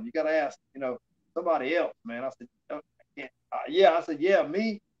to them. You got to ask, somebody else, man. I said, I can't. Yeah. I said, yeah,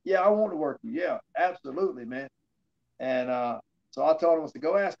 me. Yeah, I want to work you. Yeah, absolutely, man. And so I told him, I said,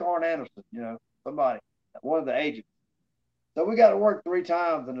 go ask Arn Anderson, somebody, one of the agents. So we got to work three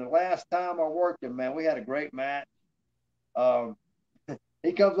times. And the last time I worked him, man, we had a great match. Um,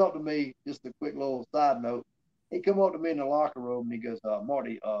 he comes up to me, just a quick little side note. He come up to me in the locker room and he goes,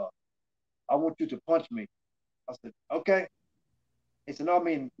 Marty, I want you to punch me. I said, okay. He said, no, I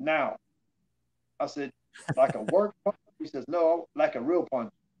mean now. I said, like a work punch? He says, no, like a real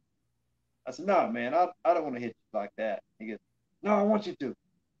punch. I said, no, man, I don't want to hit you like that. He goes, no, I want you to.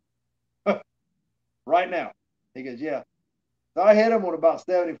 Right now. He goes, yeah. So I hit him with about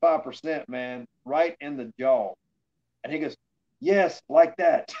 75%, man, right in the jaw. And he goes, yes, like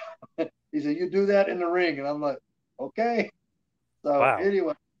that. He said, you do that in the ring. And I'm like, okay. So Wow.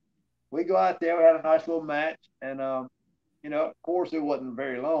 anyway, we go out there. We had a nice little match. And, of course, it wasn't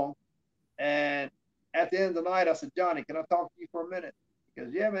very long. And at the end of the night, I said, Johnny, can I talk to you for a minute? He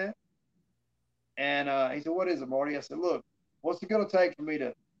goes, yeah, man. And he said, what is it, Marty? I said, look, what's it going to take for me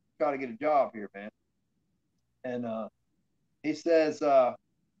to try to get a job here, man? And he says,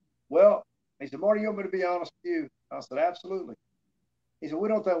 well, he said, Marty, you want me to be honest with you? I said, absolutely. He said, we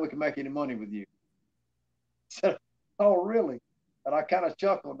don't think we can make any money with you. I said, oh, really? And I kind of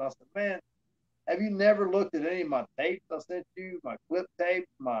chuckled. And I said, man, have you never looked at any of my tapes I sent you, my clip tapes,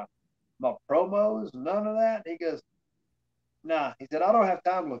 my promos, none of that? He goes, nah. He said, I don't have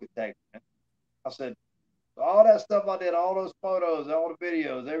time to look at tapes, man. I said, all that stuff I did, all those photos, all the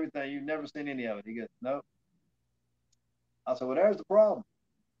videos, everything, you've never seen any of it. He goes, no. I said, well, there's the problem.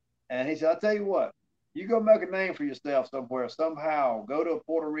 And he said, I'll tell you what, you go make a name for yourself somewhere, somehow. Go to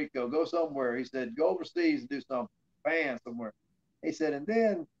Puerto Rico, go somewhere. He said, go overseas and do something, fan somewhere. He said, and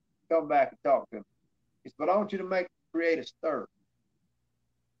then come back and talk to me. He said, but I want you to create a stir.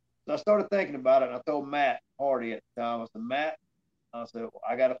 So I started thinking about it, and I told Matt Hardy at the time, I said, Matt, I said, well,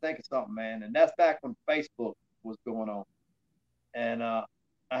 I got to think of something, man. And that's back when Facebook was going on. And I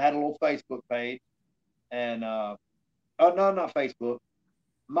had a little Facebook page. And, oh, no, not Facebook,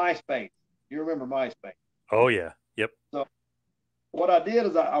 MySpace. You remember MySpace? Oh yeah. Yep. So what I did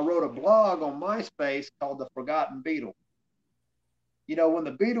is I wrote a blog on MySpace called The Forgotten Beatle. When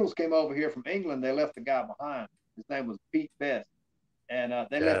the Beatles came over here from England, they left a guy behind. His name was Pete Best. And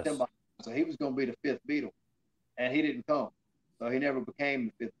they left him Yes. behind. So he was going to be the fifth Beatle. And he didn't come. So he never became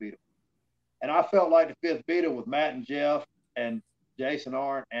the fifth Beatle. And I felt like the fifth Beatle with Matt and Jeff and Jason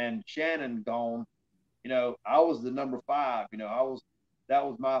Arndt and Shannon gone. I was the number five. That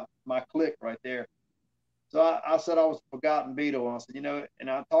was my clique right there. So I said I was a forgotten Beatle. And I said, and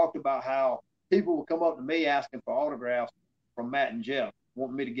I talked about how people would come up to me asking for autographs from Matt and Jeff,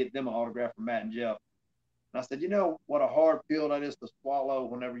 wanting me to get them an autograph from Matt and Jeff. And I said, what a hard pill that is to swallow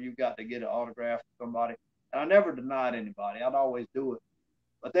whenever you got to get an autograph from somebody. And I never denied anybody. I'd always do it.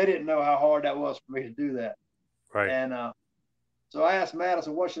 But they didn't know how hard that was for me to do that. Right. And so I asked Matt, I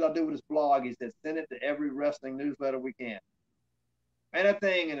said, what should I do with this blog? He said, send it to every wrestling newsletter we can. And that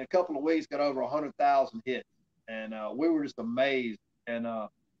thing in a couple of weeks got over 100,000 hits. And we were just amazed. And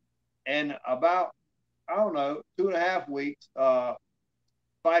And about, I don't know, 2.5 weeks,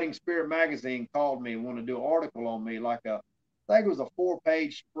 Fighting Spirit magazine called me and wanted to do an article on me, like I think it was a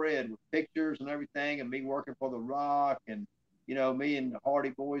 4-page spread with pictures and everything, and me working for The Rock, and me and the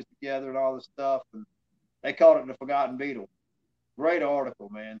Hardy Boys together and all this stuff. And they called it the Forgotten Beetle. Great article,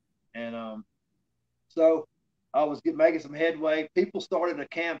 man. And so I was making some headway. People started a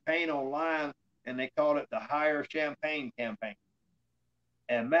campaign online, and they called it the Higher Champagne campaign.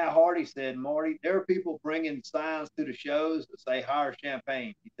 And Matt Hardy said, Marty, there are people bringing signs to the shows that say Higher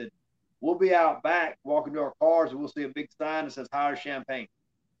Champagne. He said, we'll be out back walking to our cars, and we'll see a big sign that says Higher Champagne.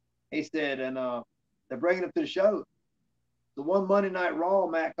 He said, and they're bringing them to the shows. So one Monday Night Raw,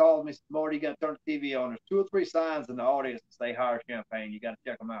 Matt called me, said, Marty, you got to turn the TV on. There's 2 or 3 signs in the audience that say Higher Champagne. You got to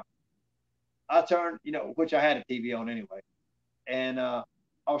check them out. I turned, which I had a TV on anyway. And I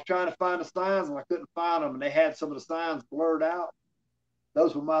was trying to find the signs, and I couldn't find them. And they had some of the signs blurred out.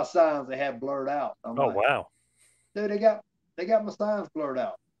 Those were my signs they had blurred out. I'm Oh, like, wow. dude, they got my signs blurred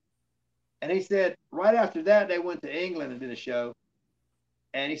out. And he said right after that they went to England and did a show.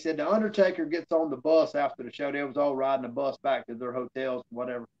 And he said the Undertaker gets on the bus after the show. They was all riding the bus back to their hotels,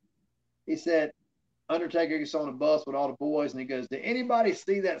 whatever. He said Undertaker gets on the bus with all the boys, and he goes, "Did anybody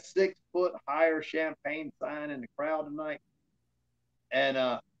see that 6-foot Higher Champagne sign in the crowd tonight?"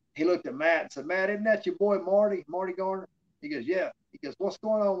 And he looked at Matt and said, "Matt, isn't that your boy Marty Garner?" He goes, "Yeah." He goes, "What's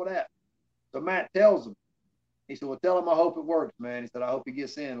going on with that?" So Matt tells him. He said, "Well, tell him I hope it works, man." He said, "I hope he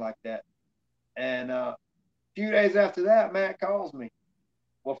gets in like that." And a few days after that, Matt calls me.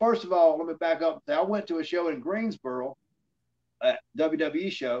 Well, first of all, let me back up and say I went to a show in Greensboro, a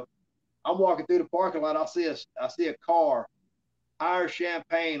WWE show. I'm walking through the parking lot. I see a car, Higher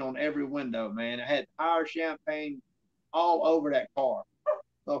Champagne on every window, man. It had Higher Champagne all over that car.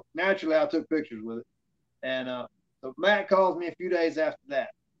 So naturally, I took pictures with it. And so Matt calls me a few days after that.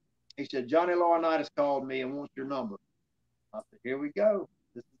 He said, Johnny Laurinaitis called me and wants your number. I said, here we go.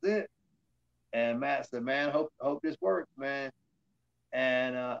 This is it. And Matt said, man, hope this works, man.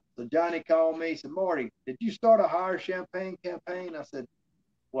 And so Johnny called me. He said, Marty, did you start a Higher Champagne campaign? I said,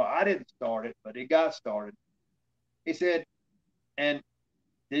 well, I didn't start it, but it got started. He said, and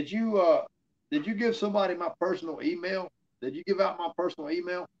did you give somebody my personal email? Did you give out my personal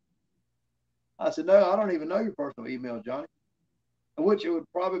email? I said, no, I don't even know your personal email, Johnny. Which it would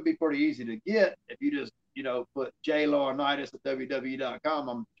probably be pretty easy to get if you just, put jlaurinaitis at www.com.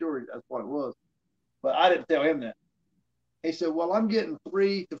 I'm sure that's what it was. But I didn't tell him that. He said, well, I'm getting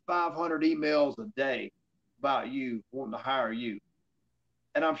 300 to 500 emails a day about you wanting to hire you.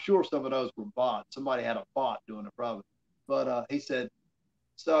 And I'm sure some of those were bots. Somebody had a bot doing it probably. But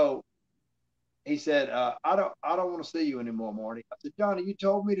so he said, I don't want to see you anymore, Marty. I said, Johnny, you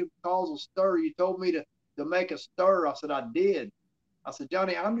told me to cause a stir. You told me to make a stir. I said, I did. I said,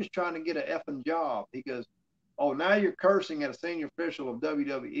 Johnny, I'm just trying to get an effing job. He goes, oh, now you're cursing at a senior official of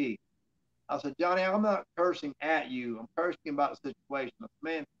WWE. I said, Johnny, I'm not cursing at you. I'm cursing about the situation. I said,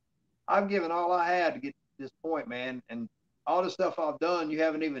 man, I've given all I had to get to this point, man. And all the stuff I've done, you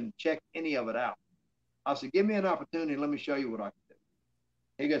haven't even checked any of it out. I said, give me an opportunity. Let me show you what I can do.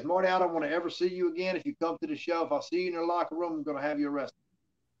 He goes, Marty, I don't want to ever see you again. If you come to the show, if I see you in your locker room, I'm going to have you arrested.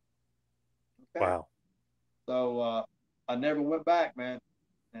 Okay. Wow. So I never went back, man.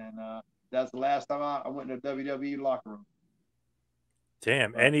 And that's the last time I went in the WWE locker room.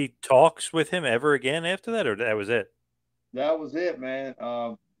 Damn. Any talks with him ever again after that, or that was it? That was it, man.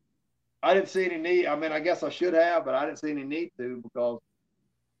 I didn't see any need. I mean, I guess I should have, but I didn't see any need to because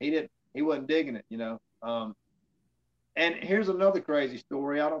he wasn't digging it. And here's another crazy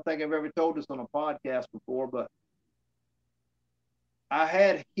story. I don't think I've ever told this on a podcast before, but I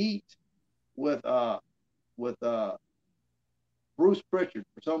had heat with Bruce Pritchard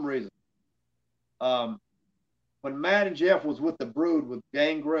for some reason. When Matt and Jeff was with the Brood with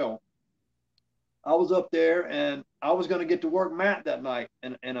Gangrel, I was up there and I was going to get to work Matt that night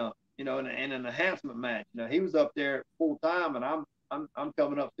in an enhancement match. He was up there full time, and I'm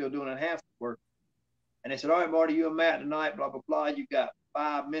coming up still doing enhancement work. And they said, all right, Marty, you and Matt tonight, blah, blah, blah. You got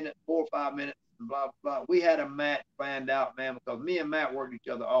 5 minutes, 4 or 5 minutes, and blah, blah, blah. We had a match planned out, man, because me and Matt worked each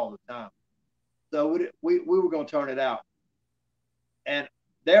other all the time. So we were going to turn it out. And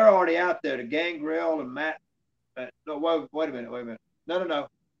they're already out there, the Gangrel and Matt. No, wait a minute. No.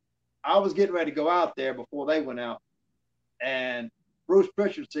 I was getting ready to go out there before they went out. And Bruce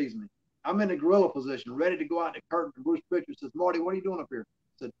Pritchard sees me. I'm in the gorilla position, ready to go out the curtain. And Bruce Pritchard says, Marty, what are you doing up here?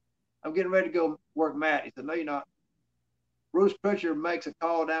 I said, I'm getting ready to go work Matt. He said, no, you're not. Bruce Pritchard makes a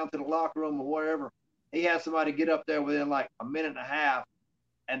call down to the locker room or wherever. He had somebody get up there within like a minute and a half,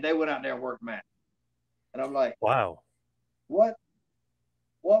 and they went out there and worked Matt. And I'm like, Wow. what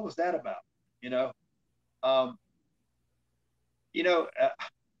what was that about? You know, um, you know,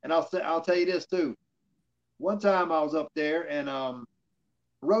 and I'll tell you this too. One time I was up there and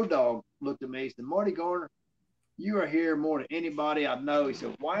Road Dog looked at me. He said, Marty Garner, you are here more than anybody I know. He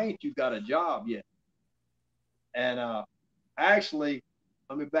said, why ain't you got a job yet? And actually,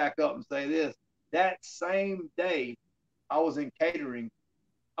 let me back up and say this. That same day, I was in catering.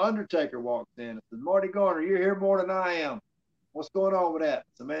 Undertaker walks in and says, Marty Garner, you're here more than I am. What's going on with that? I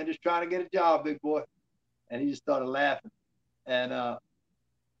said, man, just trying to get a job, big boy. And he just started laughing. And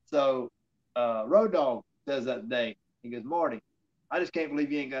Road Dog says that day, he goes, Marty, I just can't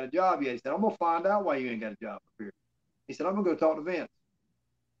believe you ain't got a job yet. He said, I'm going to find out why you ain't got a job up here. He said, I'm going to go talk to Vince.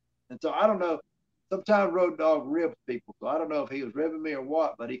 And so I don't know. Sometimes Road Dog ribs people. So I don't know if he was ribbing me or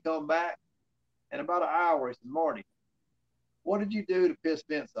what, but he come back in about an hour. He said, Marty, what did you do to piss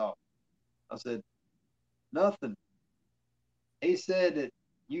Vince off? I said, nothing. He said that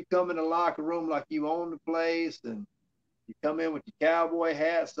you come in the locker room like you own the place and you come in with your cowboy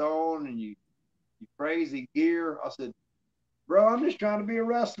hats on and you crazy gear. I said, bro, I'm just trying to be a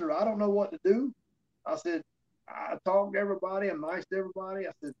wrestler. I don't know what to do. I said, I talk to everybody. I'm nice to everybody.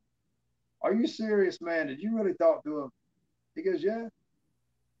 I said, are you serious, man? Did you really talk to him? He goes, yeah.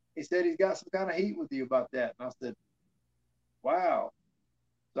 He said he's got some kind of heat with you about that. And I said, wow.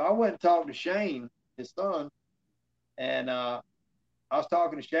 So I went and talked to Shane, his son, and I was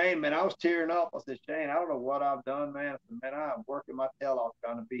talking to Shane, man. I was tearing up. I said, Shane, I don't know what I've done, man. I said, man, I'm working my tail off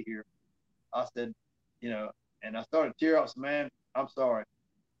trying to be here. I said, and I started to tear up. I said, man, I'm sorry.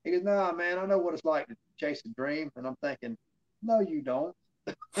 He goes, nah, man, I know what it's like to chase a dream. And I'm thinking, no, you don't.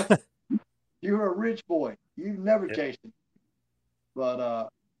 You're a rich boy. You've never chased it. But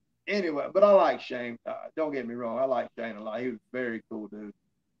anyway, but I like Shane. Don't get me wrong. I like Shane a lot. He was a very cool dude.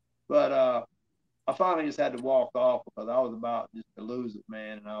 But I finally just had to walk off because I was about just to lose it,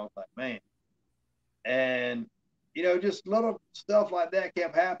 man. And I was like, man. And, just little stuff like that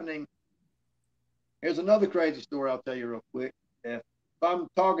kept happening. Here's another crazy story I'll tell you real quick. If I'm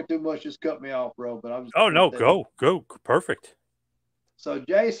talking too much, just cut me off, bro. But I'm just. Oh, no, go. Perfect. So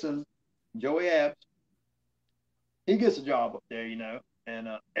Jason, Joey Abs, he gets a job up there, and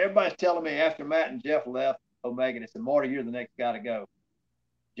everybody's telling me after Matt and Jeff left Omega, they said, Marty, you're the next guy to go.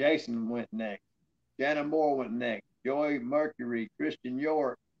 Jason went next. Shannon Moore went next. Joey Mercury, Christian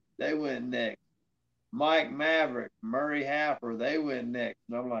York, they went next. Mike Maverick, Murray Haffer, they went next.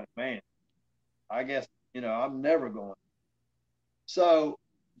 And I'm like, man, I guess, I'm never going. So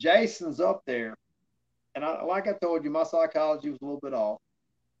Jason's up there. And like I told you, my psychology was a little bit off.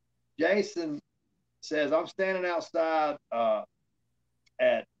 Jason says, I'm standing outside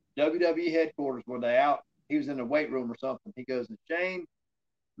at WWE headquarters one day out. He was in the weight room or something. He goes, and Shane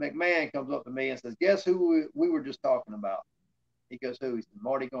McMahon comes up to me and says, guess who we were just talking about? He goes, who? He said,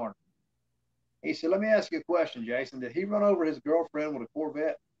 Marty Garner. He said, let me ask you a question, Jason. Did he run over his girlfriend with a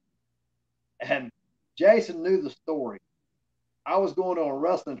Corvette? And Jason knew the story. I was going on a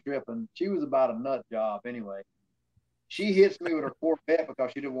wrestling trip, and she was about a nut job anyway. She hits me with her Corvette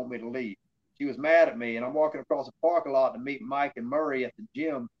because she didn't want me to leave. She was mad at me, and I'm walking across the parking lot to meet Mike and Murray at the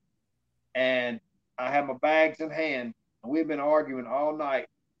gym, and I have my bags in hand, and we've been arguing all night,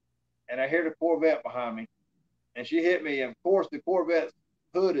 and I hear the Corvette behind me, and she hit me, and of course the Corvette's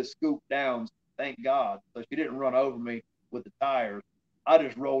hood is scooped down, thank God, so she didn't run over me with the tires. I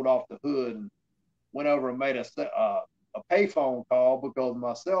just rolled off the hood and went over and made a payphone call because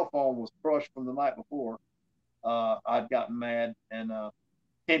my cell phone was crushed from the night before. I'd gotten mad, and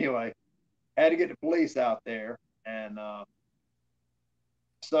anyway, had to get the police out there, and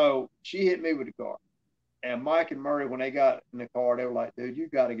so she hit me with the car. And Mike and Murray, when they got in the car, they were like, dude, you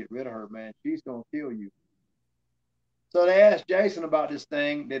got to get rid of her, man. She's going to kill you. So they asked Jason about this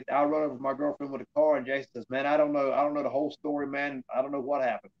thing that I run over my girlfriend with a car, and Jason says, man, I don't know the whole story, man. I don't know what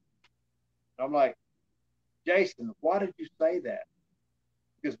happened. And I'm like, Jason, why did you say that?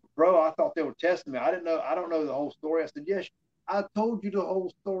 Because, bro, I thought they were testing me. I don't know the whole story. I said, yes, I told you the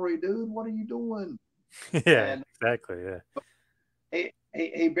whole story, dude. What are you doing? Yeah, exactly. Yeah.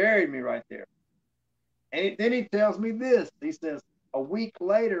 He buried me right there. And then he tells me this. He says, a week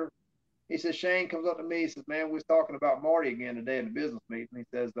later, he says, Shane comes up to me. He says, man, we was talking about Marty again today in the business meeting. He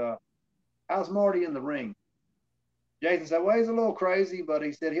says, how's Marty in the ring? Jason said, well, he's a little crazy, but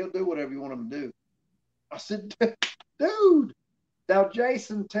he said, he'll do whatever you want him to do. I said, dude. Now,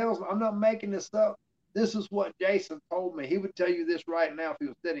 Jason tells me, I'm not making this up. This is what Jason told me. He would tell you this right now if he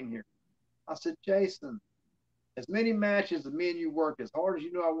was sitting here. I said, Jason, as many matches as me and you work, as hard as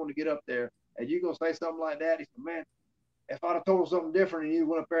you know I want to get up there, and you going to say something like that? He said, man, if I'd have told him something different and you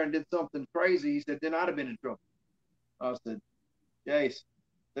went up there and did something crazy, he said, then I'd have been in trouble. I said, Jason,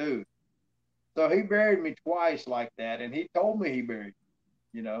 dude. So he buried me twice like that, and he told me he buried me.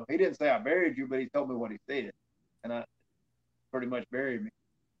 You know, he didn't say I buried you, but he told me what he said, and I pretty much buried me.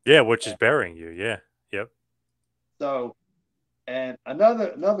 Yeah, which is burying you. Yeah. Yep. So, and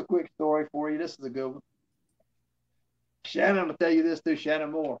another quick story for you. This is a good one. Shannon will tell you this too.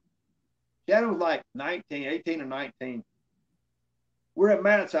 Shannon Moore. Shannon was like 19, 18 or 19. We're at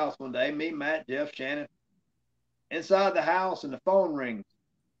Matt's house one day. Me, Matt, Jeff, Shannon. Inside the house, and the phone rings.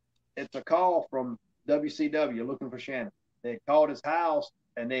 It's a call from WCW looking for Shannon. They called his house,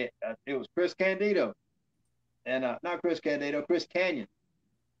 and it was Chris Candido, and not Chris Candido, Chris Canyon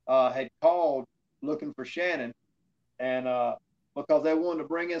had called looking for Shannon, and because they wanted to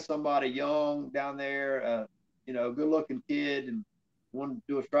bring in somebody young down there, good looking kid, and wanted to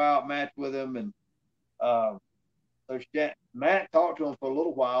do a tryout match with him, and uh, so Matt talked to him for a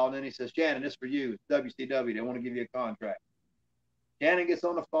little while, and then he says, Shannon, this is for you. It's WCW. They want to give you a contract. Shannon gets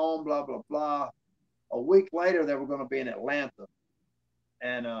on the phone, blah, blah, blah. A week later, they were going to be in Atlanta.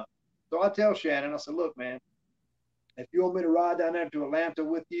 And so I tell Shannon, I said, look, man, if you want me to ride down there to Atlanta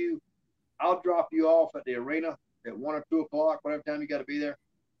with you, I'll drop you off at the arena at 1 or 2 o'clock, whatever time you got to be there.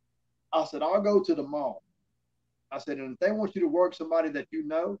 I said, I'll go to the mall. I said, and if they want you to work somebody that you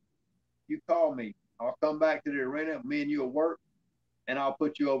call me. I'll come back to the arena. Me and you will work, and I'll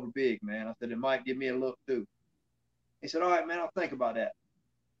put you over big, man. I said, it might give me a look, too. He said, all right, man, I'll think about that.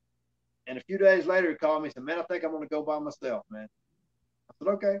 And a few days later, he called me and said, man, I think I'm going to go by myself, man. I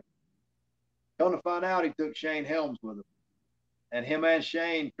said, okay. Come to find out, he took Shane Helms with him. And him and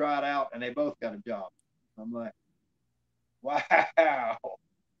Shane tried out, and they both got a job. I'm like, wow.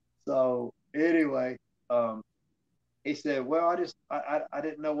 So anyway, he said, well, I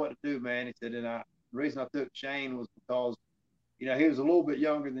didn't know what to do, man. He said, and the reason I took Shane was because, he was a little bit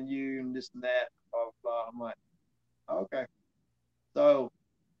younger than you and this and that, blah, blah, blah. I'm like, okay. So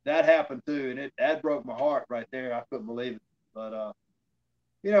that happened too, and that broke my heart right there. I couldn't believe it. But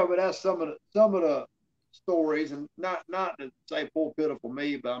but that's some of the stories, and not to say poor pitiful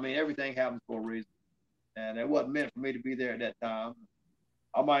me, but I mean everything happens for a reason, and it wasn't meant for me to be there at that time.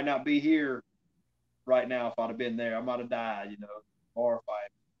 I might not be here right now if I'd have been there. I might have died, horrified.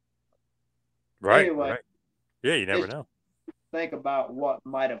 Right. Anyway, Right. Yeah. You never it's know. think about what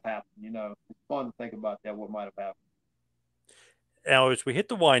might have happened. It's fun to think about that. What might have happened. Now, as we hit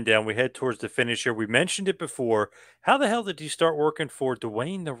the wind down, we head towards the finish here. We mentioned it before. How the hell did you start working for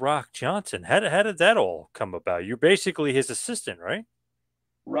Dwayne the Rock Johnson? How did that all come about? You're basically his assistant, right?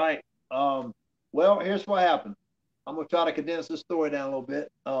 Right. Well, here's what happened. I'm gonna try to condense this story down a little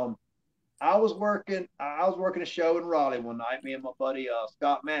bit. I was working a show in Raleigh one night. Me and my buddy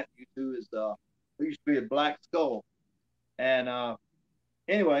Scott Matthews, who used to be a Black Skull. And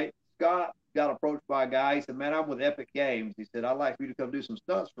anyway, Scott got approached by a guy. He said, "Man, I'm with Epic Games." He said, "I'd like for you to come do some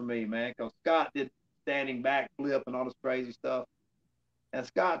stunts for me, man," because Scott did standing back flip and all this crazy stuff. And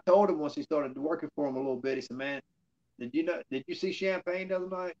Scott told him once he started working for him a little bit. He said, "Man, Did you see Champagne the other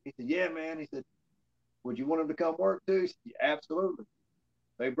night?" He said, "Yeah, man." He said, "Would you want him to come work too?" He said, "Yeah, absolutely."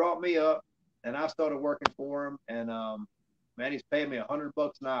 They brought me up, and I started working for him. And man, he's paying me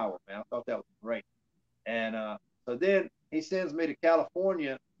 $100 an hour, man. I thought that was great. And so then he sends me to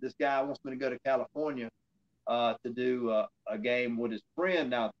California. This guy wants me to go to California to do a game with his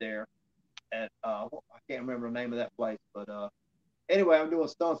friend out there at I can't remember the name of that place, but anyway, I'm doing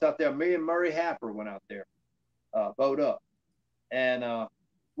stunts out there. Me and Murray Happer went out there, boat up, and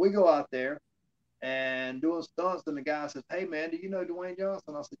we go out there and doing stunts. And the guy says, "Hey man, do you know Dwayne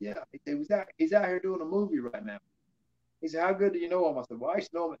Johnson?" I said, "Yeah." He said, he's out here doing a movie right now." He said, "How good do you know him?" I said, "Well, I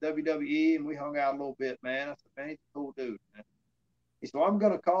used to know him at WWE, and we hung out a little bit, man." I said, "Man, he's a cool dude, man." He said, "Well, I'm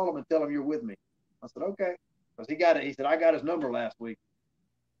going to call him and tell him you're with me." I said, "Okay." Because he got it. He said, "I got his number last week."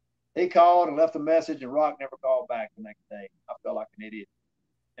 He called and left a message, and Rock never called back the next day. I felt like an idiot.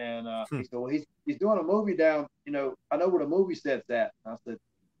 And Hmm. he said, "Well, he's doing a movie down, I know where the movie set's at." And I said,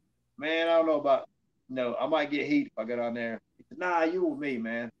 "Man, I don't know about, I might get heat if I go down there." He said, "Nah, you with me,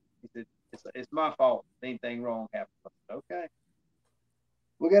 man." He said, "It's my fault if anything wrong happens." I said, "Okay."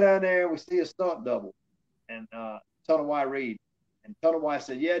 We go down there, we see a stunt double, and Tunnel Y Reed. And Tunnel Y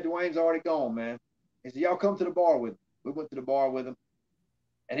said, "Yeah, Dwayne's already gone, man." He said, "Y'all come to the bar with him." We went to the bar with him,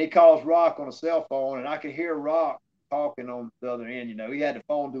 and he calls Rock on a cell phone, and I could hear Rock talking on the other end. He had the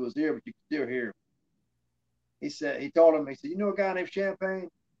phone to his ear, but you could still hear him. He told him, he said, "You know a guy named Champagne?"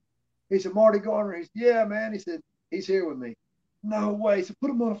 He said, "Marty Garner." He said, "Yeah, man." He said, "He's here with me." "No way." He said,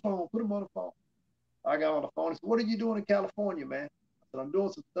 "Put him on the phone. Put him on the phone." I got on the phone. He said, "What are you doing in California, man?" I said, "I'm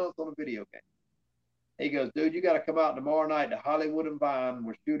doing some stunts on a video game." He goes, "Dude, you got to come out tomorrow night to Hollywood and Vine.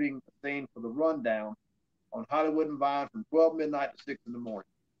 We're shooting a scene for the Rundown on Hollywood and Vine from 12 midnight to 6 in the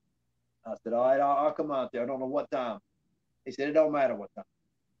morning." I said, all right, I'll come out there. I don't know what time. He said, it don't matter what time.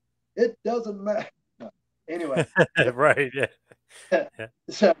 It doesn't matter. No. Anyway, Right. Yeah. Yeah.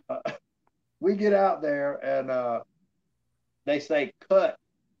 so we get out there and they say cut.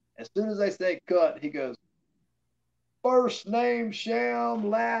 As soon as they say cut, he goes, first name Sham,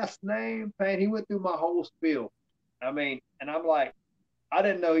 last name Payne. He went through my whole spiel. I mean, and I'm like, I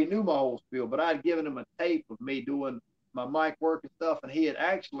didn't know he knew my whole spiel, but I'd given him a tape of me doing my mic work and stuff, and he had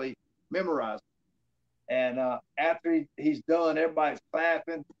actually memorized it. And after he's done, everybody's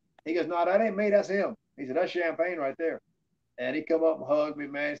clapping. He goes, no, that ain't me, that's him. He said, that's Champagne right there. And he come up and hugged me,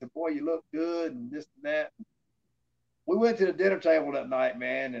 man. He said, boy, you look good and this and that. We went to the dinner table that night,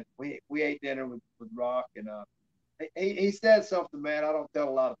 man, and we ate dinner with Rock. And he said something, man, I don't tell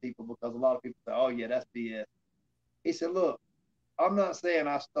a lot of people because a lot of people say, oh, yeah, that's BS. He said, look, I'm not saying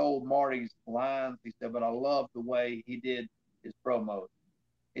I stole Marty's lines. He said, but I love the way he did his promos.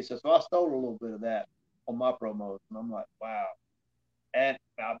 He said, so I stole a little bit of that on my promos. And I'm like, wow. And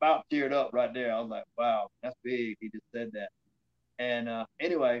I about teared up right there. I was like, wow, that's big. He just said that. And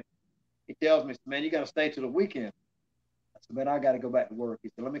anyway, he tells me, man, you got to stay till the weekend. I said, man, I got to go back to work. He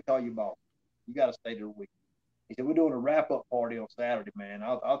said, let me call you boss. You got to stay till the weekend. He said, we're doing a wrap up party on Saturday, man.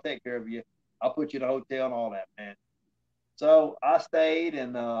 I'll take care of you. I'll put you in a hotel and all that, man. So I stayed,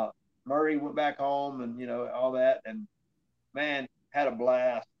 and Murray went back home, and all that, and man, had a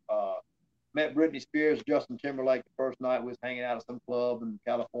blast. Met Britney Spears, Justin Timberlake the first night. We was hanging out at some club in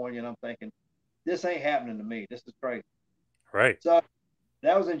California, and I'm thinking, this ain't happening to me. This is crazy. Right. So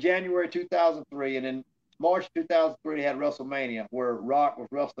that was in January 2003, and in March 2003 they had WrestleMania where Rock was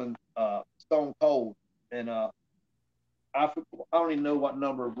wrestling Stone Cold, and I don't even know what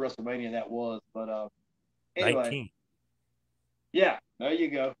number of WrestleMania that was, but anyway, 19. yeah, there you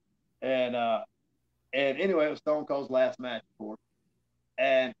go. And anyway, it was Stone Cold's last match, of course.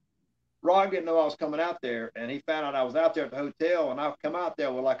 And Rock didn't know I was coming out there, and he found out I was out there at the hotel, and I come out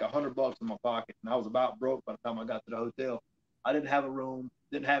there with like $100 in my pocket, and I was about broke by the time I got to the hotel. I didn't have a room,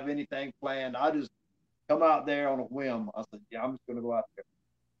 didn't have anything planned. I just come out there on a whim. I said, yeah, I'm just gonna go out there.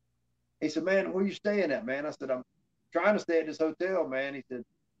 He said, man, where you staying at, man? I said, I'm trying to stay at this hotel, man. He said,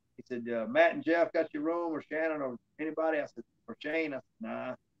 Matt and Jeff got your room, or Shannon, or anybody? I said, or Shane? I said,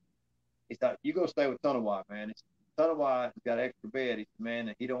 nah. He said, you go stay with Tunawai, man. He said, Tunawai has got an extra bed. He said,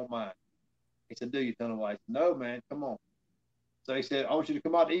 man, he don't mind. He said, do you, Tunawai? I said, no, man, come on. So he said, I want you to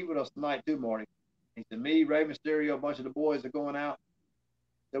come out to eat with us tonight too, Marty. He said, me, Ray Mysterio, a bunch of the boys are going out.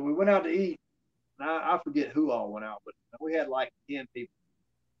 So we went out to eat. And I forget who all went out, but we had like 10 people.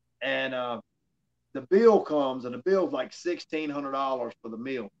 And the bill comes, and the bill's like $1,600 for the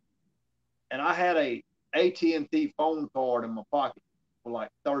meal. And I had a AT&T phone card in my pocket for like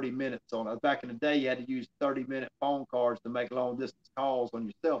 30 minutes on it. Back in the day, you had to use 30-minute phone cards to make long distance calls on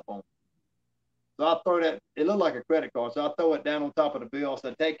your cell phone. So I throw that, it looked like a credit card. So I throw it down on top of the bill. I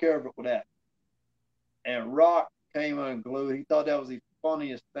said, take care of it with that. And Rock came unglued. He thought that was the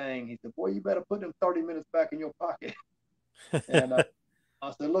funniest thing. He said, boy, you better put them 30 minutes back in your pocket. And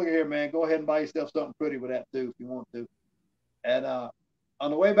I said, look here, man, go ahead and buy yourself something pretty with that too if you want to. And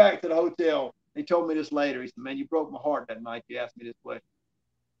on the way back to the hotel, he told me this later. He said, man, you broke my heart that night. You asked me this question.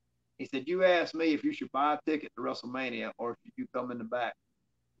 He said, you asked me if you should buy a ticket to WrestleMania or should you come in the back.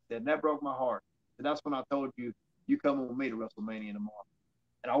 He said, and that broke my heart. And that's when I told you, you come with me to WrestleMania tomorrow.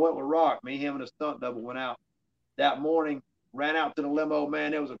 And I went with Rock. Me, him, and a stunt double went out that morning, ran out to the limo,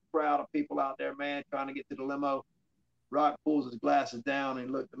 man. There was a crowd of people out there, man, trying to get to the limo. Rock pulls his glasses down and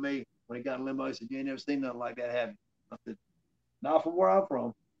he looked at me when he got in the limo. He said, you ain't never seen nothing like that, have you? I said, not from where I'm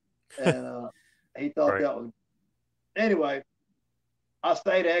from. And he thought Right. that was. Anyway, I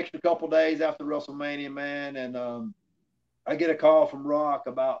stayed an extra couple days after WrestleMania, man. And I get a call from Rock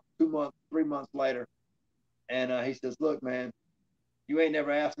about 2 months, 3 months later. And he says, look, man, you ain't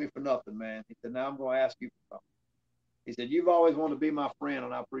never asked me for nothing, man. He said, now I'm going to ask you for something. He said, you've always wanted to be my friend,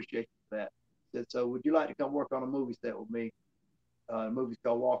 and I appreciate you for that. He said, so would you like to come work on a movie set with me? The movie's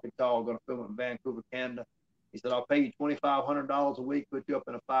called Walking Tall. Going to film it in Vancouver, Canada. He said, I'll pay you $2,500 a week, put you up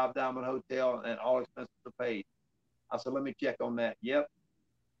in a 5-diamond hotel, and all expenses are paid. I said, let me check on that. Yep.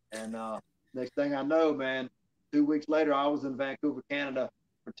 And next thing I know, man, 2 weeks later, I was in Vancouver, Canada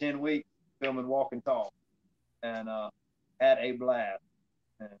for 10 weeks filming Walking Tall, and had a blast.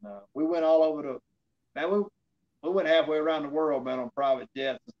 And we went all over the, man, we went halfway around the world, man, on private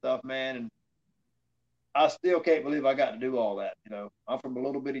jets and stuff, man. And I still can't believe I got to do all that. I'm from a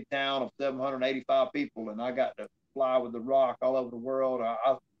little bitty town of 785 people, and I got to fly with the Rock all over the world.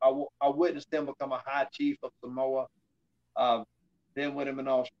 I witnessed him become a high chief of Samoa. I've been with him in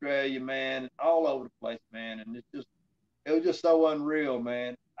Australia, man, all over the place, man. And it was just so unreal,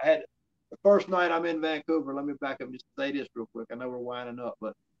 man. the first night I'm in Vancouver, let me back up and just say this real quick. I know we're winding up,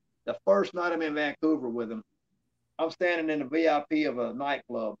 but the first night I'm in Vancouver with him, I'm standing in the VIP of a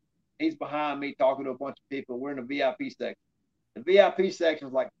nightclub. He's behind me talking to a bunch of people. We're in the VIP section. The VIP section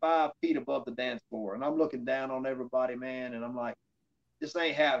is like 5 feet above the dance floor, and I'm looking down on everybody, man. And I'm like, this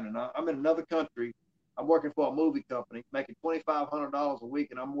ain't happening. I'm in another country. I'm working for a movie company, making $2,500 a week,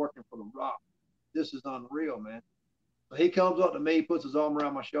 and I'm working for The Rock. This is unreal, man. So he comes up to me, puts his arm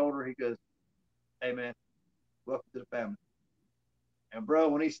around my shoulder. He goes, "Hey, man, welcome to the family." And bro,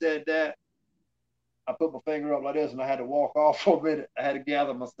 when he said that, I put my finger up like this, and I had to walk off for a minute. I had to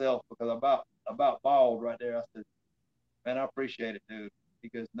gather myself because I about bawled right there. I said, "Man, I appreciate it, dude." He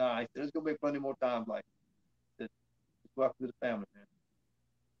goes, "Nah," he said, "there's gonna be plenty more times like this. Welcome to the family, man."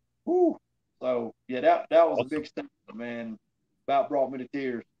 Woo. So yeah, that was a Awesome. big step, man. About brought me to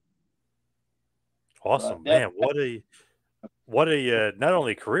tears. But Awesome, that, man. What a not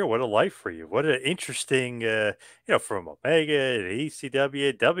only career, what a life for you. What an interesting from Omega to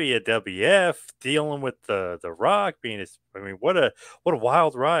ECW, WWF, dealing with the Rock being I mean, what a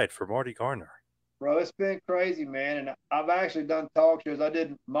wild ride for Marty Garner. bro, it's been crazy, man. And I've actually done talk shows. I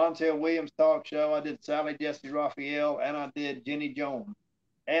did Montel Williams talk show. I did Sally Jesse Raphael, and I did Jenny Jones.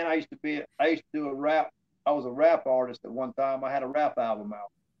 And I used to do a rap. I was a rap artist at one time. I had a rap album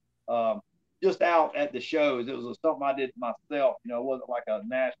out, just out at the shows. It was something I did myself. You know, it wasn't like a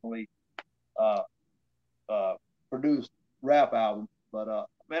nationally uh, uh, produced rap album. But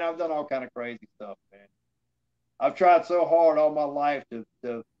man, I've done all kind of crazy stuff, man. I've tried so hard all my life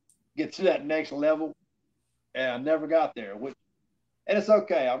to get to that next level, and I never got there. Which, and it's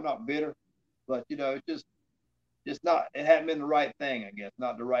okay. I'm not bitter, but you know, it's just not. It hadn't been the right thing, I guess.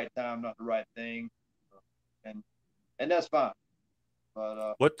 Not the right time, not the right thing, and and that's fine.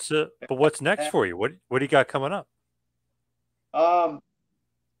 But What's next for you? What do you got coming up? um,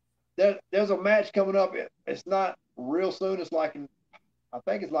 there's a match coming up. It's not real soon. It's like I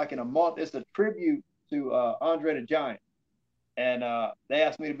think it's like in a month. It's a tribute to Andre the Giant, and they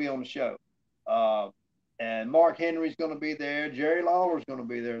asked me to be on the show. Uh, and Mark Henry's going to be there. Jerry Lawler's going to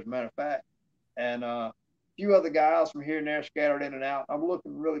be there, as a matter of fact, and a few other guys from here and there scattered in and out. I'm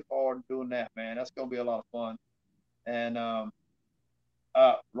looking really forward to doing that, man. That's going to be a lot of fun. And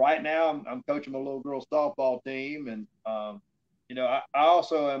right now, I'm coaching my little girl softball team, and you know, I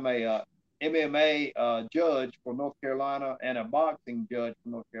also am a MMA judge for North Carolina and a boxing judge for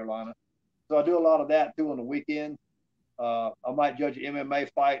North Carolina. So I do a lot of that too on the weekend. I might judge an MMA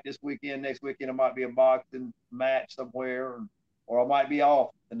fight this weekend. Next weekend, it might be a boxing match somewhere, or I might be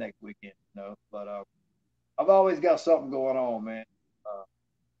off the next weekend. You know, but I've always got something going on, man.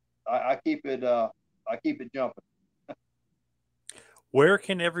 I keep it jumping. Where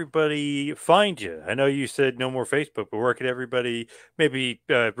can everybody find you? I know you said no more Facebook, but where can everybody maybe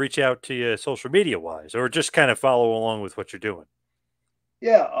reach out to you social media wise, or just kind of follow along with what you're doing?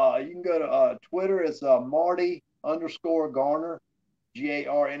 Yeah, you can go to Twitter. It's Marty underscore Garner,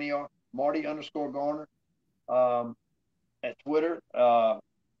 Garner, Marty underscore Garner at Twitter.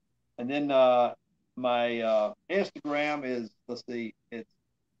 And then my Instagram is, let's see, it's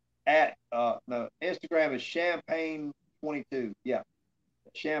at, no, Instagram is Champagne 22. Yeah,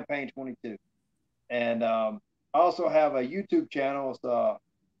 Champagne 22. And I also have a YouTube channel. It's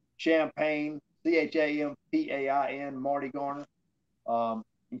Champagne, Champain, Marty Garner. You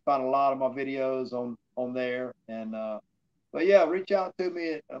can find a lot of my videos on there, and but yeah, reach out to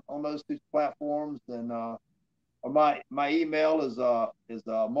me on those two platforms, and my email is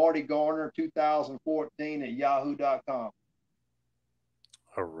Marty Garner 2014 at yahoo.com.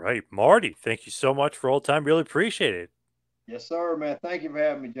 All right, Marty, thank you so much for all the time. Really appreciate it. Yes, sir, man. Thank you for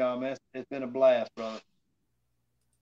having me, John. Man, it's been a blast, brother.